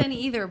haven't been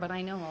either, but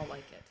I know I'll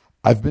like it.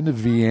 I've been to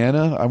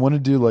Vienna. I want to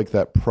do like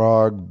that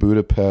Prague,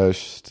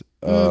 Budapest,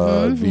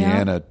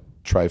 Vienna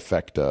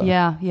trifecta.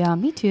 Yeah,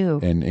 me too.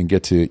 And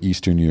get to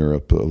Eastern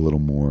Europe a little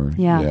more.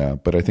 Yeah.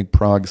 But I think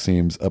Prague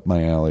seems up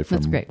my alley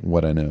from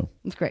what I know.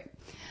 That's great.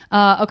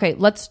 Okay,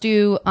 let's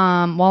do,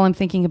 while I'm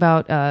thinking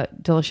about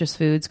delicious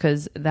foods,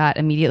 because that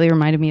immediately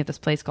reminded me of this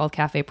place called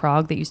Cafe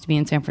Prague that used to be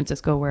in San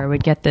Francisco, where I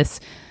would get this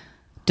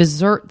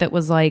dessert that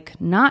was like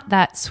not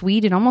that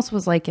sweet. It almost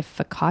was like a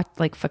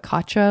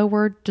focaccia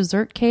word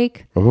dessert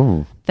cake.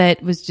 Oh.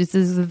 That was just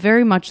this is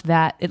very much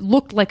that. It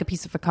looked like a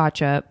piece of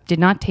focaccia, did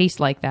not taste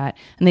like that.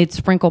 And they'd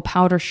sprinkle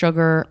powdered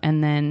sugar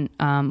and then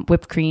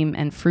whipped cream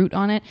and fruit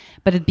on it.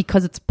 But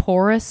because it's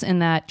porous in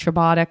that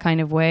ciabatta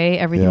kind of way,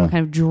 everything would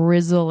kind of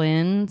drizzle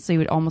in. So you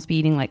would almost be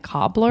eating like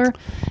cobbler.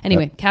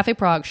 Anyway, Cafe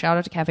Prague. Shout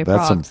out to Cafe Prague.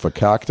 That's some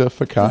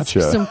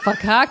focaccia. Some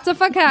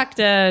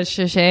focaccia.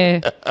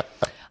 Shashay.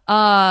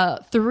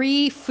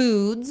 3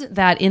 foods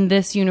that in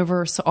this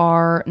universe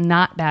are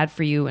not bad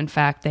for you. In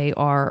fact, they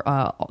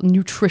are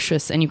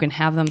nutritious, and you can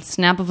have them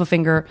snap of a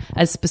finger,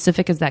 as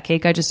specific as that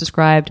cake I just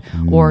described,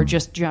 or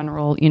just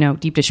general,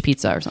 deep dish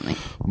pizza or something.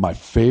 My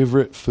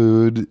favorite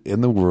food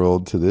in the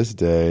world to this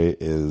day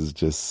is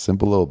just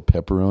simple old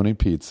pepperoni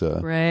pizza.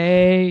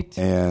 Great.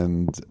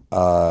 And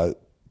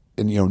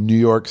New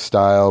York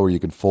style, where you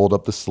can fold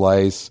up the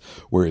slice,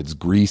 where it's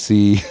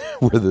greasy,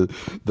 where the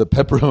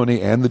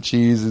pepperoni and the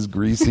cheese is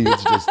greasy.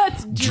 It's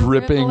just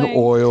dripping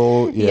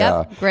oil. Yeah,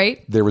 yep,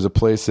 great. There was a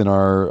place in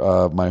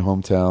my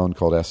hometown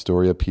called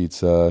Astoria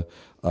Pizza,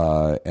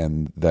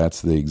 and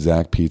that's the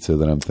exact pizza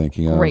that I'm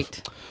thinking of.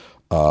 Great.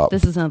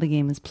 This is how the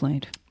game is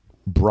played.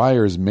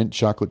 Breyer's mint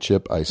chocolate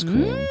chip ice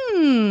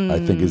cream, I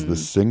think, is the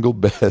single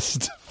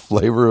best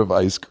flavor of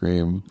ice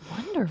cream.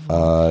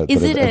 Wonderful.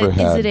 Is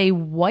it a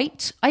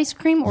white ice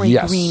cream or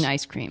a green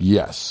ice cream?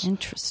 Yes.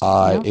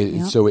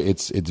 Interesting. So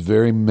it's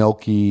very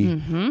milky.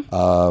 They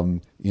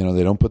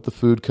don't put the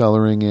food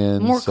coloring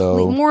in.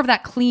 More of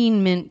that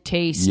clean mint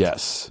taste.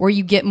 Yes. Where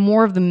you get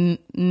more of the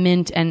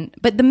mint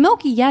but the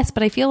milky, yes.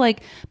 But I feel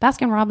like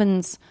Baskin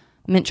Robbins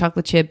mint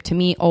chocolate chip to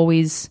me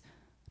always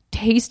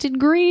tasted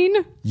green.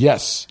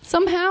 Yes.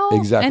 Somehow.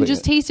 Exactly. And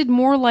just tasted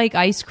more like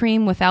ice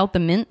cream without the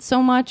mint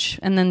so much,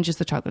 and then just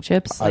the chocolate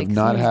chips. I've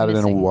not had it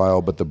in a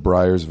while, but the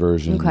Breyer's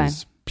version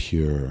is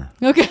pure.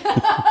 Okay.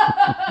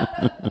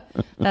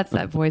 That's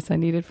that voice I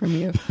needed from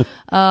you.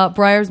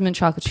 Breyer's mint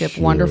chocolate chip,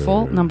 pure.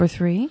 Wonderful. Number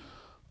 3.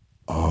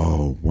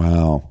 Oh,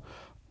 wow.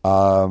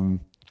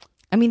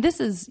 I mean,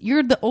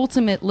 you're the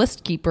ultimate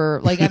list keeper.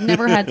 Like, I've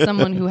never had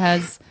someone who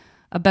has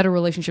a better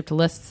relationship to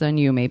lists than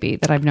you, maybe,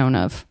 that I've known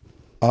of.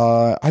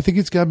 I think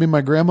it's got to be my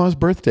grandma's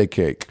birthday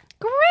cake.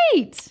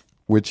 Great.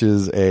 Which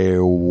is a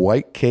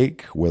white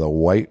cake with a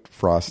white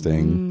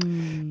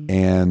frosting.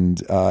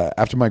 And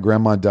after my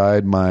grandma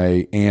died,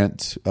 my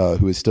aunt,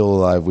 who is still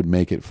alive, would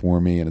make it for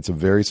me. And it's a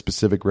very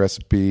specific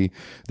recipe.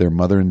 They're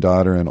mother and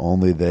daughter, and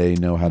only they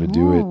know how to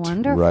do it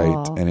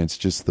right. And it's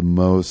just the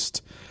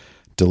most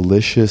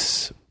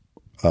delicious,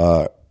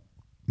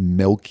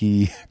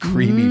 milky,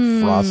 creamy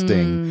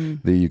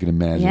frosting that you can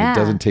imagine. Yeah. It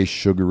doesn't taste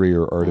sugary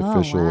or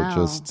artificial. It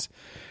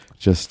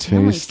just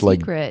tastes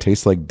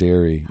like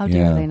dairy. How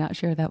dare they not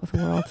share that with the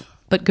world?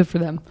 But good for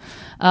them.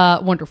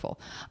 Wonderful.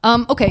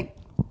 Okay.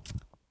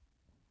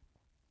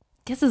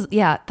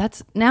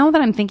 That's now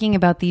that I'm thinking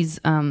about these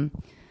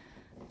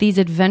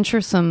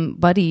adventuresome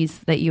buddies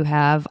that you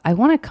have, I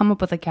want to come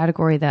up with a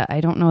category that I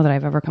don't know that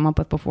I've ever come up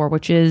with before,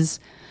 which is,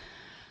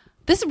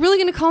 this is really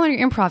going to call on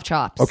your improv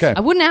chops. Okay. I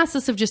wouldn't ask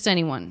this of just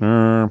anyone.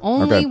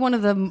 Only one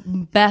of the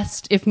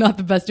best, if not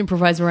the best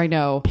improviser I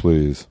know.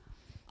 Please.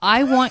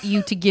 I want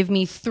you to give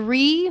me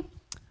 3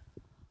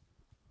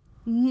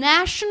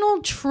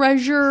 National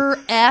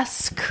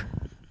Treasure-esque,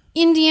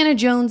 Indiana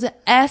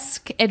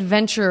Jones-esque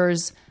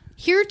adventures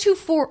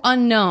heretofore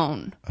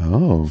unknown.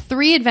 Oh.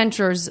 3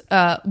 adventures,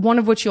 one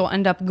of which you'll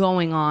end up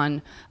going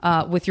on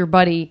with your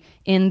buddy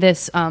in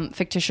this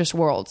fictitious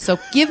world. So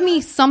give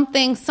me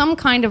something, some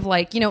kind of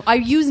like, I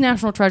use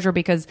National Treasure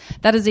because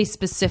that is a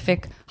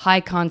specific high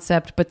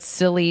concept but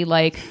silly,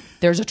 like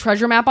there's a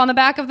treasure map on the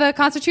back of the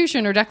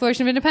Constitution or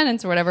Declaration of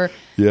Independence or whatever.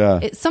 Yeah.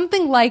 It's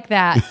something like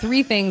that.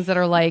 3 things that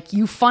are like,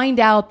 you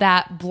find out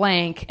that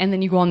blank and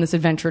then you go on this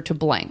adventure to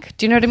blank.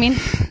 Do you know what I mean?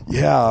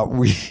 Yeah,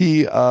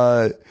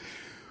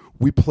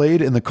 we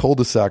played in the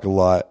cul-de-sac a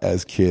lot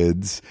as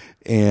kids,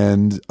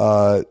 and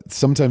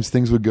sometimes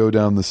things would go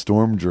down the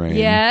storm drain.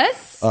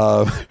 Yes. Do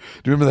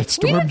you remember that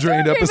storm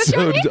drain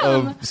episode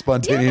of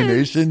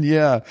Spontaneanation? Yes.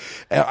 Yeah.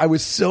 And I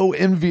was so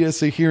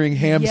envious of hearing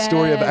Ham's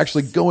story of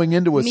actually going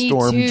into a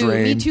storm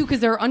drain. Me too, because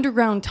there are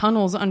underground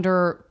tunnels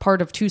under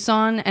part of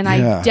Tucson, and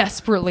I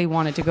desperately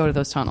wanted to go to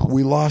those tunnels.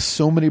 We lost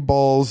so many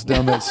balls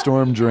down that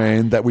storm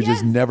drain that we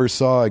just never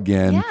saw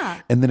again. Yeah.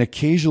 And then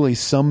occasionally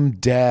some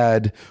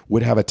dad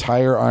would have a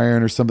tire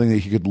iron or something that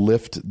he could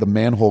lift the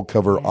manhole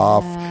cover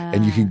off,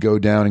 and you can go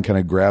down and kind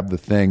of grab the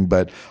thing.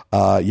 But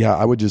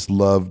I would just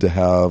love to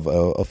have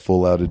a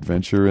full out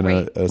adventure in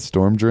a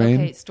storm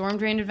drain. Okay, storm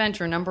drain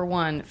adventure number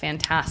 1,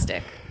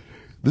 fantastic.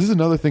 This is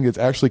another thing that's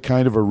actually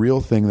kind of a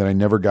real thing that I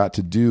never got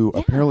to do.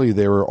 Yeah. Apparently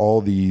there were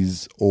all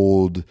these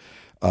old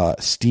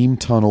steam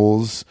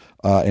tunnels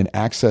and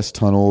access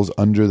tunnels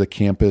under the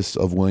campus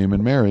of William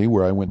and Mary,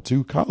 where I went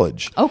to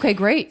college. Okay,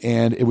 great.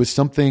 And it was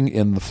something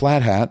in the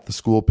Flat Hat, the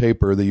school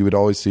paper, that you would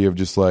always see of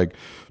just like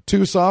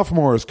 2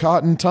 sophomores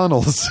caught in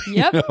tunnels.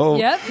 Yep,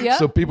 yep.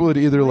 So people would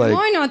either like...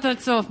 Why not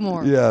that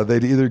sophomore? Yeah,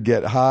 they'd either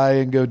get high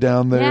and go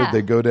down there, Yeah.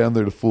 they go down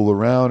there to fool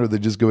around, or they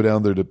just go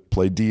down there to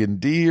play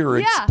D&D or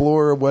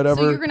explore or whatever.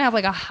 So you're going to have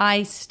like a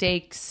high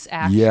stakes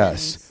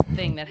action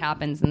thing that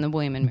happens in the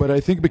William and Mary. But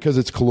I think because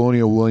it's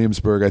colonial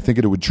Williamsburg, I think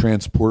it would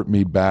transport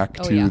me back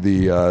to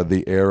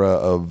the era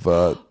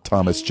of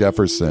Thomas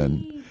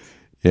Jefferson.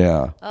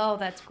 Yeah. Oh,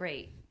 that's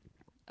great.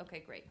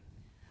 Okay, great.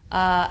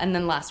 And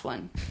then last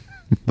one.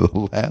 The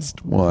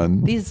last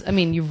one.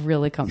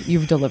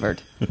 You've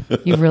delivered.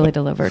 You've really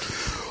delivered.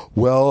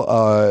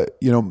 Well,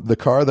 the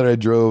car that I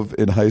drove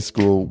in high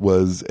school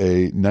was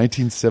a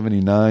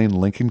 1979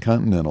 Lincoln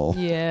Continental.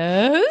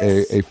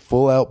 Yes. A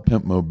full-out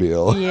pimp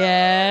mobile.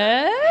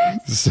 Yes.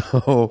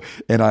 So,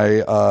 and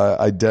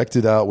I decked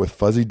it out with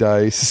fuzzy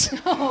dice.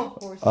 Oh,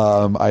 of course.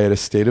 I had a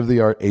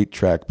state-of-the-art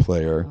 8-track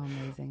player. Oh,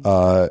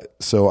 amazing.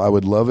 So I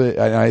would love it.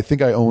 I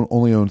think I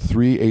only owned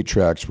 3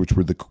 8-tracks, which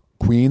were the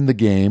Queen, the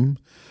Game,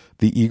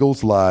 the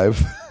Eagles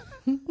Live,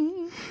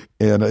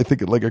 and I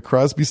think like a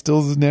Crosby,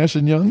 Stills, Nash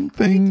and Young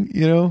thing,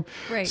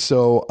 Right.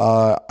 So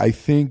I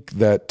think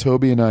that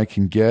Toby and I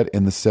can get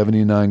in the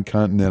 79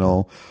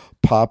 Continental,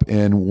 pop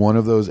in one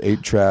of those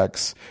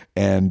 8-tracks,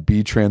 and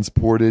be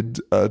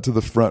transported to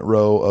the front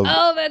row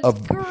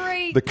of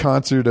great. the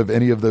concert of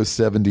any of those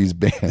 70s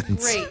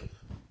bands.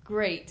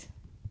 Great.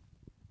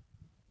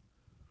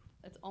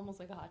 That's almost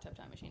like a Hot Tub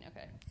Time Machine.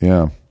 Okay.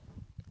 Yeah.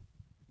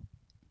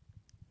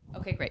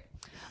 Okay, great.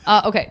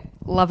 Okay,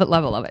 love it.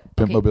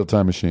 Pimp Mobile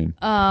Time Machine.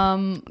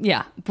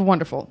 Yeah,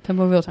 wonderful. Pimp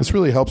Mobile Time. This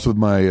really helps with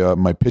my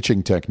my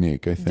pitching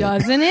technique, I think.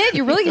 Doesn't it?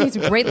 You're really getting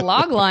some great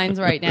log lines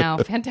right now.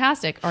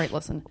 Fantastic. All right,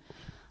 listen.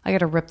 I got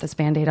to rip this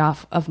Band-Aid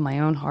off of my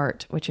own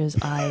heart, which is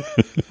I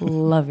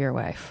love your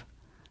wife.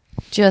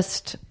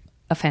 Just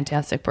a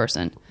fantastic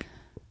person.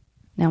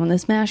 Now, in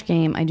this MASH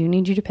game, I do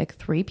need you to pick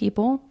 3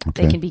 people.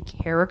 Okay. They can be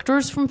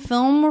characters from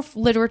film or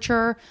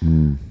literature,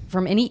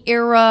 from any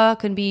era.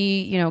 Can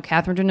be,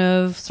 Catherine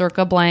Deneuve,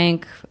 circa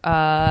blank.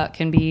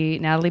 Can be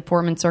Natalie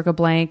Portman, circa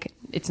blank.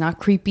 It's not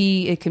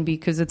creepy. It can be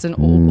because it's an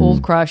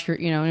old crush.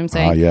 You know what I'm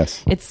saying?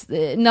 Yes. It's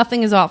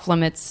nothing is off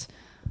limits.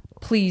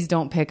 Please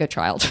don't pick a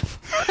child.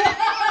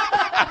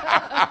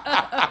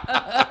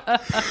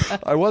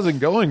 I wasn't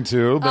going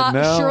to, but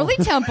now... Shirley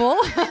Temple.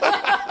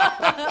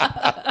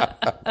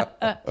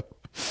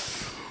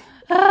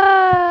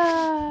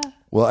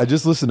 Well, I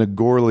just listened to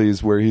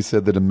Gorley's where he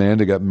said that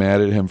Amanda got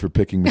mad at him for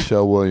picking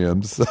Michelle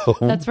Williams. So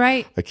That's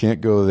right. I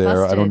can't go there.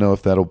 Busted. I don't know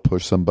if that'll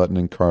push some button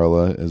in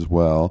Carla as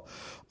well.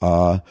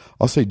 I'll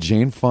say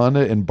Jane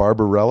Fonda and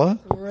Barbarella.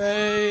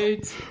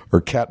 Great.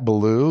 Or Cat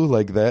Ballou,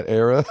 like that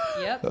era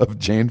of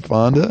Jane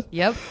Fonda.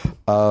 Yep.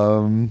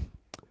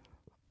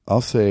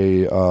 I'll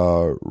say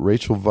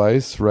Rachel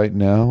Weisz right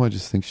now. I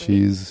just think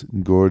she's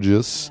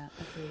gorgeous.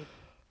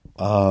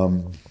 Yeah,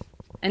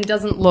 and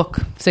doesn't look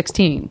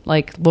 16,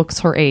 like looks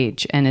her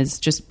age and is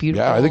just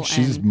beautiful. Yeah, I think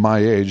she's my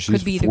age. She's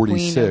could be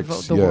 46. The queen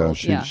of the world.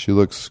 She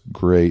looks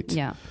great.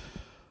 Yeah.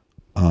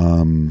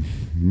 Who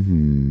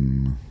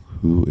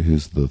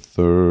is the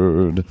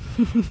third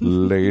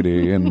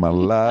lady in my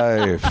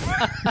life?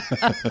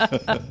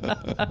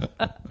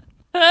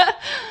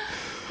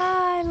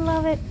 I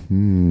love it.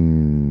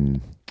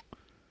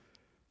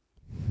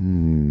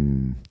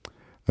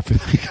 I feel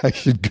like I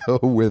should go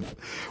with,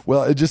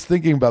 just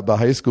thinking about the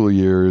high school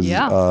years,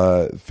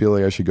 feel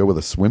like I should go with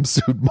a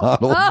swimsuit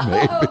model,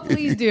 maybe.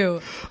 Please do.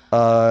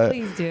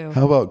 Please do.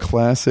 How about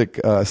classic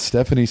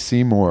Stephanie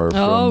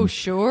Seymour?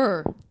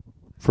 Sure.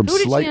 From Who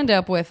did she end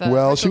up with?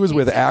 Well, she was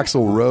with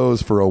Axl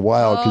Rose for a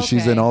while because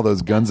she's in all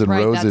those Guns N'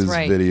 Roses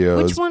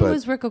videos. Which one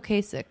was Rick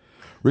Ocasek?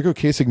 Rick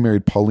Ocasek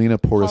married Paulina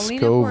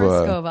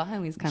Poroskova. I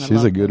always kind of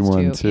She's a good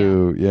one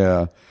too.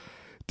 Yeah.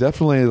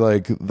 Definitely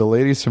like the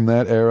ladies from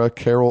that era,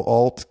 Carol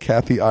Alt,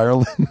 Kathy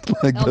Ireland,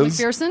 like Elle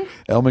McPherson?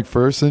 Elle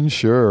McPherson,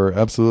 sure,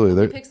 absolutely.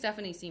 We'll pick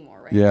Stephanie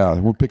Seymour, right? Yeah,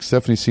 we'll pick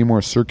Stephanie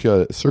Seymour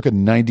circa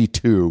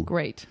 92.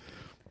 Great.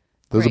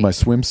 Those are my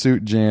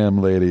swimsuit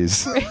jam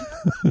ladies.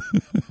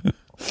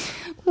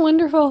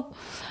 Wonderful.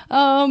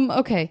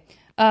 Okay.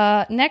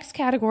 Next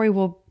category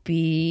will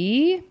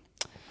be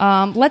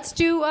let's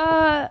do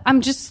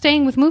I'm just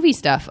staying with movie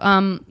stuff.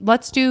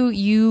 Let's do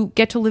you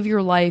get to live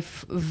your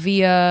life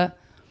via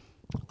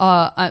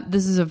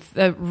this is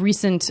a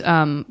recent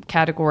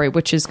category,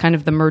 which is kind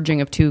of the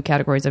merging of two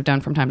categories I've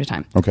done from time to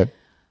time. Okay.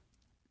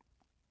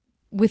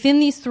 Within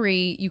these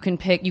three, you can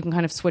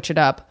kind of switch it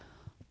up.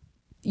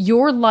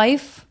 Your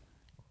life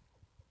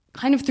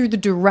kind of through the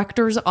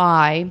director's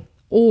eye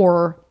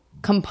or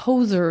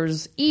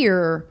composer's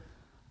ear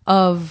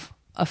of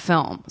a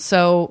film.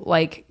 So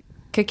like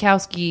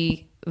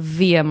Cackowski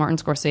via Martin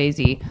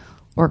Scorsese,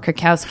 or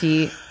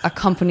Cackowski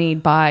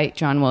accompanied by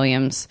John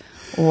Williams,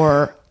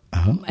 or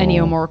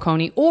Ennio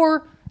Morricone,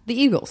 or the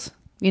Eagles.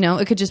 You know,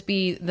 it could just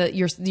be that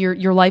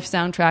your life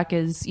soundtrack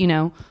is, you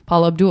know,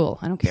 Paula Abdul.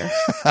 I don't care.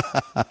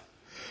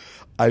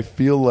 I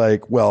feel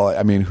like, well,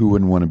 I mean, who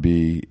wouldn't want to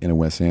be in a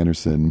Wes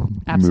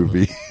Anderson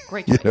movie?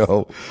 Great you choice.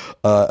 know,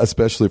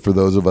 especially for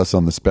those of us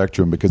on the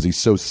spectrum, because he's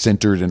so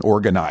centered and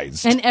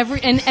organized. And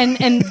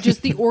and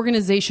just the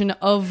organization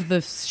of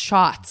the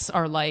shots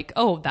are like,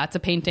 oh, that's a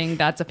painting,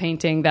 that's a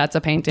painting, that's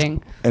a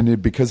painting.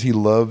 And because he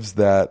loves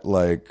that,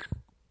 like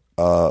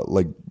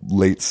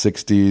late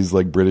 60s,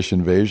 like British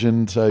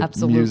invasion type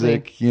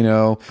music, you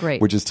know,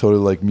 which is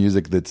totally like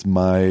music that's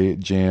my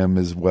jam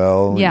as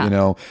well. Yeah. You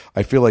know,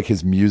 I feel like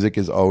his music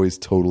is always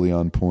totally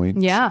on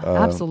point. Yeah,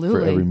 absolutely.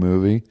 For every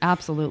movie.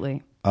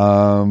 Absolutely.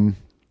 I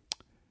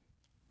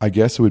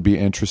guess it would be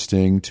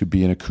interesting to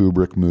be in a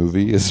Kubrick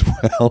movie as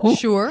well.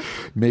 Sure.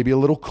 Maybe a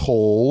little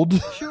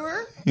cold. Sure.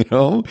 You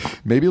know,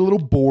 maybe a little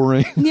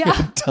boring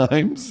at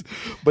times,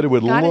 but it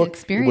would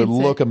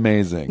look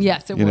amazing.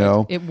 Yes, it would.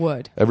 Know? It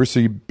would. Ever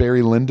see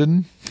Barry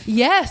Lyndon?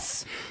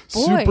 Yes.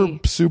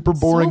 Boy. Super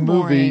boring So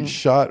movie boring.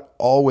 shot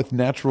all with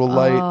natural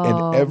light,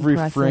 and every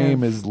impressive.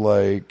 frame is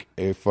like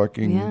a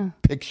fucking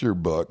picture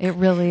book. It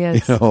really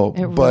is. You know,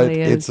 it really but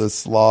is. it's a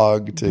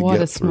slog to What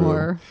get a through.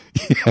 snore.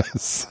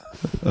 Yes.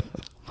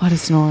 What a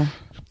snore.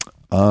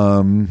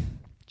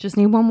 Just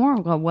need one more.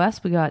 We got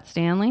Wes. We got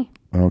Stanley.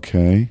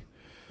 Okay.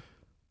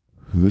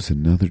 Who's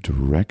another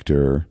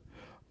director?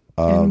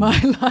 In my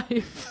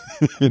life.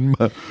 In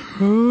my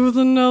Who's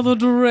another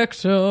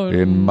director?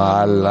 in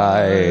my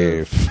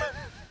life.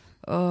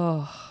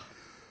 Well,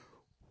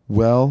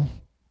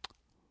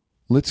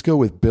 let's go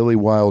with Billy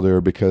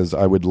Wilder, because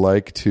I would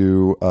like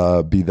to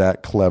be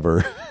that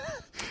clever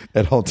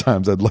at all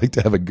times. I'd like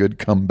to have a good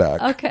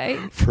comeback. Okay.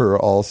 For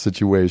all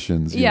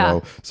situations, you Yeah.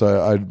 know.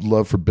 So I'd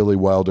love for Billy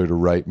Wilder to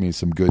write me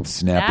some good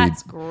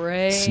That's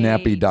great.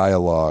 snappy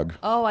dialogue.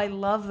 Oh, I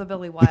love the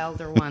Billy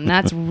Wilder one.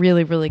 That's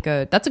really, really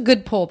good. That's a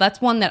good pull. That's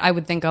one that I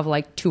would think of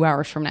like 2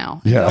 hours from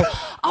now. Yeah. Go,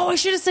 oh, I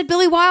should have said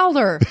Billy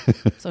Wilder.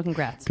 So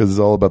congrats. Because it's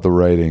all about the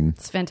writing.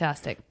 It's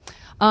fantastic.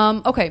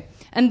 Okay.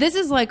 And this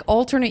is like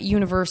alternate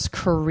universe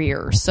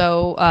career.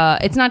 So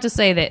it's not to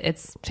say that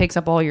it takes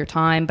up all your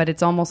time, but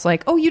it's almost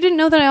like, oh, you didn't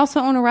know that I also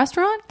own a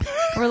restaurant?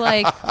 Or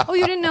like, oh,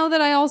 you didn't know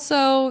that I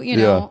also, you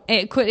know,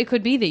 it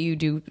could be that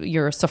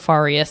you're a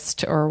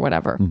safariist or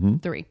whatever.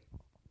 3.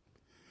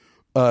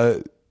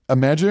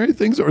 Imaginary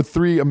things or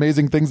 3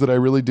 amazing things that I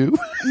really do?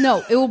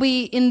 No, it will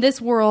be in this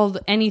world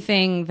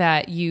anything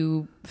that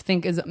you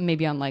think is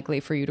maybe unlikely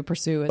for you to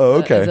pursue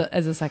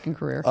as a second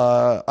career.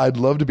 I'd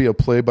love to be a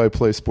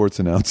play-by-play sports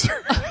announcer.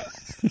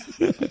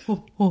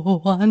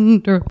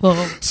 Wonderful.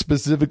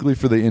 Specifically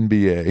for the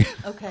NBA.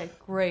 Okay,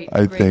 great.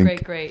 I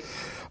Great.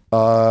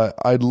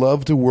 I'd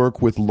love to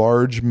work with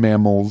large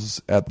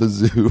mammals at the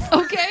zoo.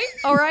 Okay,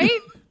 all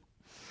right.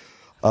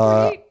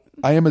 Great.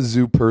 I am a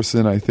zoo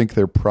person. I think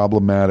they're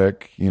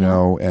problematic, you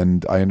know,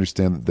 and I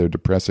understand that they're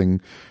depressing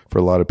for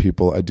a lot of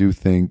people. I do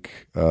think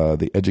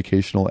the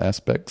educational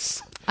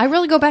aspects. I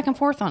really go back and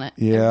forth on it.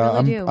 Yeah,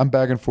 I really do. I'm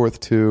back and forth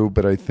too,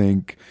 but I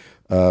think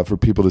for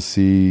people to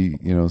see,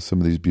 you know,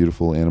 some of these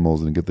beautiful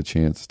animals and get the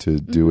chance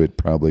to do it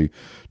probably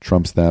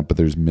trumps that. But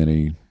there's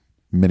many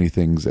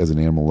things as an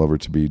animal lover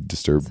to be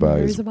disturbed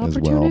by as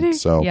well.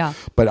 So, yeah.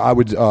 But I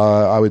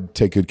would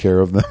take good care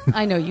of them.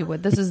 I know you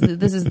would. This is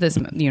this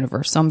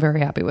universe, so I'm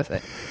very happy with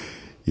it.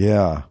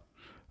 Yeah.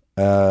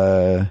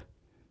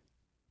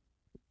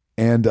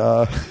 And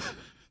I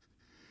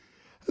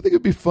think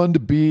it'd be fun to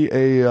be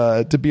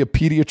a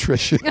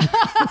pediatrician.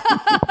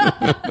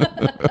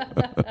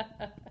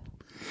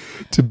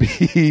 to be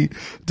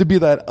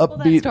that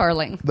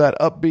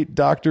upbeat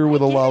doctor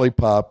with a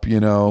lollipop, you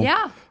know.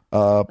 Yeah.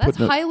 That's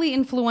highly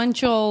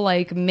influential,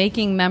 like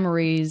making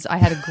memories. I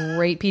had a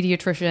great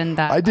pediatrician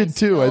that I did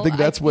too. I think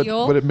that's what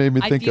it made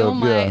me think of.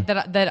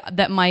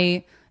 That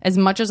my as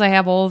much as I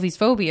have all of these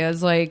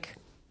phobias, like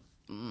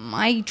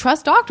I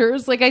trust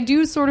doctors. Like I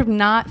do sort of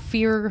not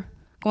fear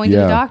going to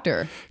the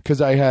doctor. Because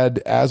I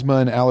had asthma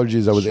and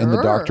allergies. I was in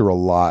the doctor a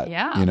lot,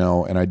 you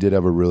know, and I did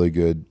have a really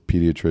good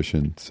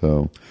pediatrician.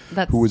 So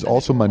who was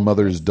also my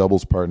mother's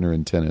doubles partner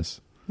in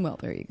tennis. Well,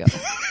 there you go.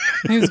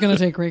 He was going to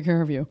take great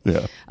care of you.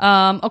 Yeah.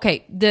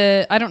 Okay.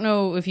 I don't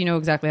know if you know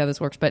exactly how this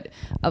works, but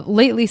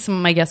lately some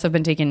of my guests have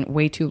been taking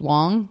way too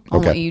long. I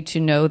want you to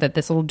know that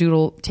this little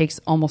doodle takes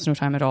almost no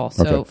time at all.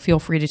 So feel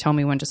free to tell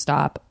me when to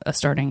stop,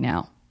 starting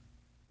now.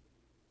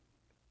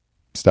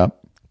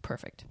 Stop.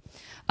 Perfect.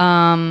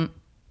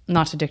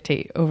 Not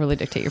to overly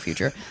dictate your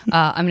future.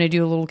 I'm going to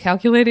do a little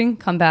calculating,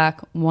 come back,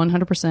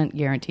 100%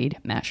 guaranteed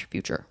MASH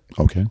future.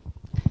 Okay.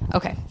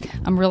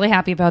 I'm really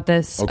happy about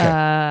this.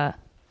 Okay.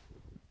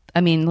 I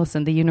mean,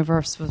 listen, the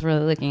universe was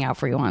really looking out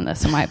for you on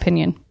this, in my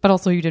opinion. But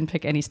also, you didn't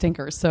pick any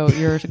stinkers, so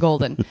you're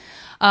golden.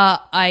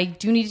 I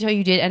do need to tell you,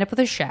 you did end up with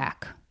a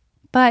shack,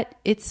 but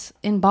it's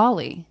in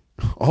Bali.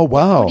 Oh,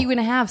 wow. What are you going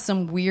to have?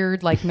 Some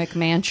weird, like,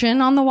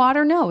 McMansion on the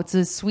water? No, it's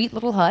a sweet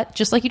little hut,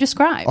 just like you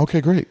described.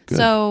 Okay, great. Good.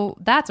 So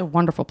that's a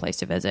wonderful place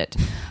to visit.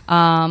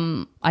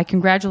 I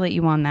congratulate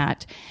you on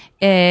that.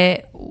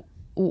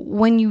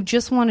 When you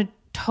just want to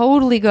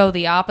totally go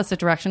the opposite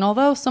direction,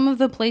 although some of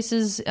the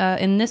places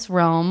in this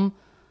realm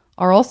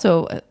are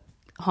also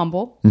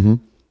humble. Mm-hmm.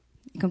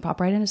 You can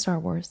pop right into Star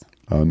Wars.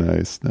 Oh,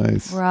 nice.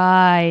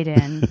 Right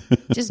in.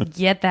 Just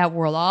get that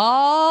world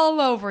all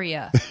over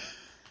you.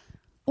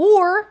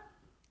 Or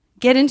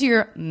get into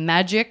your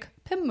magic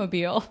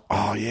Pimmobile.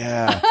 Oh,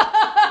 yeah.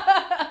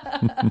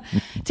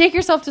 Take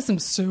yourself to some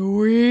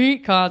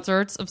sweet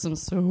concerts of some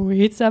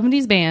sweet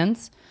 70s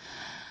bands.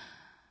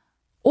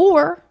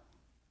 Or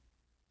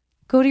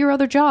go to your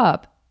other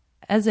job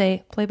as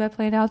a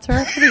play-by-play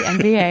announcer for the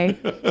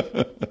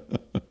NBA.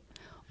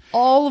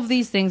 All of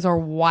these things are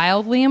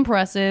wildly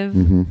impressive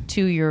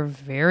to your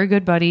very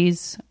good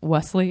buddies,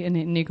 Wesley and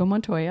Inigo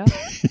Montoya.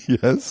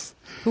 Yes.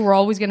 Who are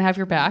always going to have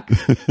your back.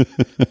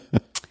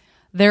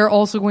 They're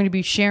also going to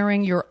be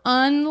sharing your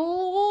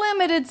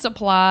unlimited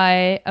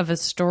supply of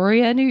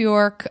Astoria, New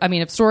York. I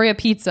mean, Astoria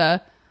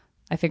pizza.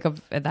 I think of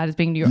that as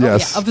being New York.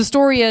 Yes. Of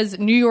Astoria's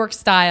New York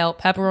style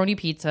pepperoni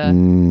pizza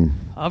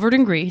covered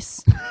in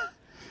grease.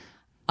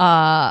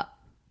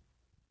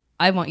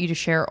 I want you to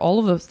share all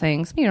of those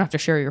things. You don't have to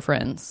share your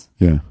friends.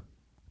 Yeah.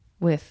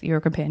 With your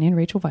companion,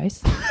 Rachel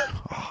Weisz.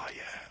 Oh,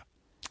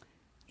 yeah.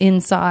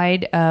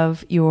 Inside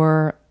of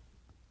your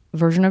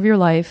version of your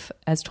life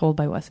as told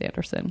by Wes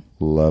Anderson.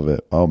 Love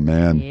it. Oh,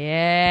 man.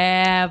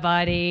 Yeah,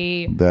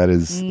 buddy. That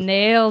is...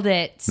 Nailed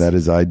it. That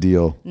is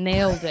ideal.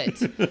 Nailed it.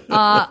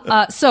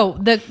 So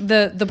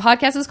the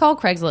podcast is called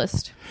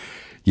Craigslist.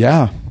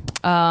 Yeah.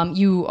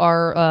 You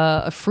are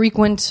a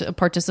frequent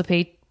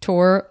participator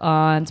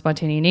on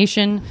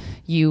Spontaneanation.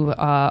 You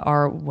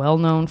are well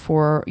known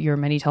for your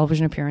many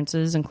television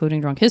appearances,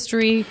 including Drunk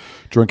History.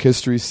 Drunk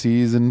History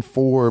season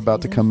 4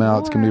 about to come out.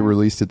 It's going to be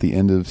released at the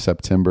end of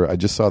September. I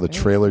just saw the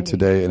trailer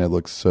today, and it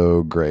looks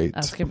so great.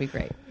 It's going to be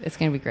great. It's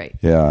going to be great.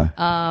 Yeah.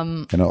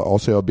 And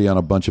I'll be on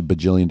a bunch of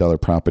bajillion-dollar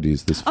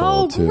properties this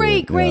fall, too. Oh,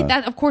 great. Yeah.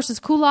 That, of course, is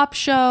Kulop's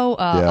show.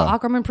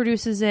 Ackerman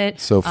produces it.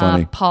 So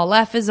funny. Paul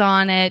F. is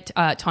on it.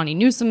 Tawny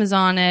Newsome is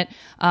on it.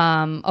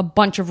 A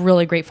bunch of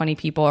really great, funny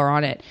people are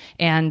on it.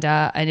 And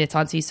it's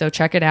on C, so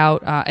check it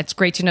out. It's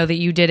great to know that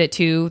you did it,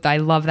 too. I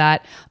love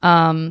that.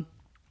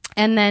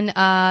 And then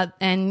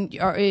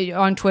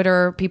on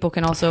Twitter, people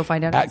can also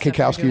find out. At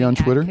Cackowski on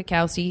Twitter.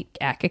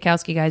 At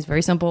Cackowski, guys.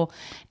 Very simple.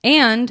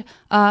 And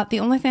the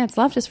only thing that's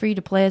left is for you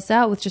to play us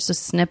out with just a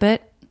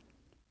snippet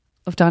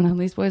of Don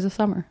Henley's Boys of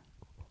Summer.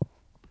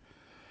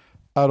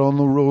 Out on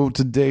the road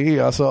today,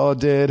 I saw a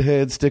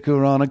deadhead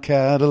sticker on a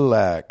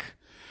Cadillac.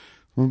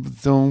 Said,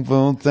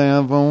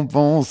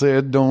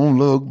 don't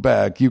look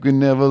back. You can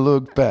never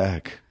look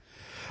back.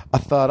 I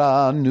thought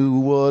I knew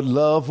what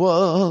love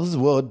was.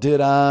 What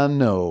did I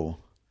know?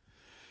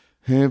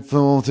 If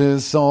thought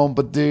is some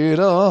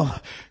potato,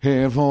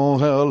 if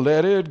hell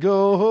let it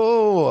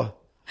go.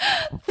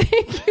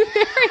 Thank you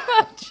very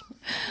much.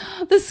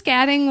 The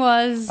scatting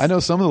was... I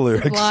know some of the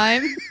lyrics.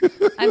 Sublime.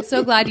 I'm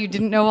so glad you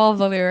didn't know all of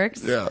the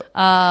lyrics. Yeah.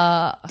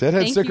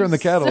 Deadhead sticker in the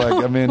Cadillac.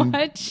 So I mean,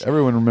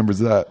 everyone remembers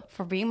that.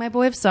 For being my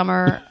boy of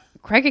summer,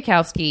 Craig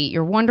Cackowski,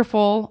 you're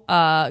wonderful.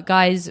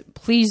 Guys,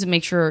 please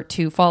make sure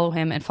to follow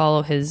him and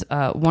follow his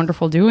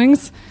wonderful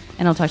doings.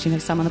 And I'll talk to you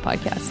next time on the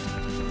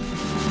podcast.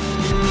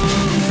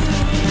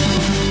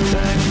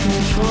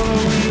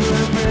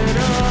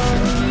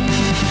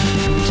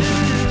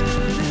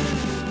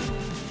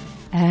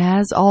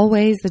 As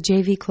always, the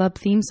JV Club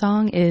theme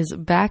song is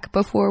Back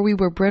Before We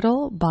Were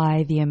Brittle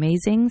by the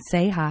amazing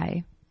Say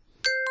Hi.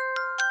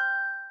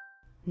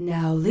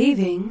 Now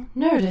leaving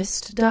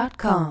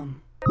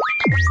Nerdist.com.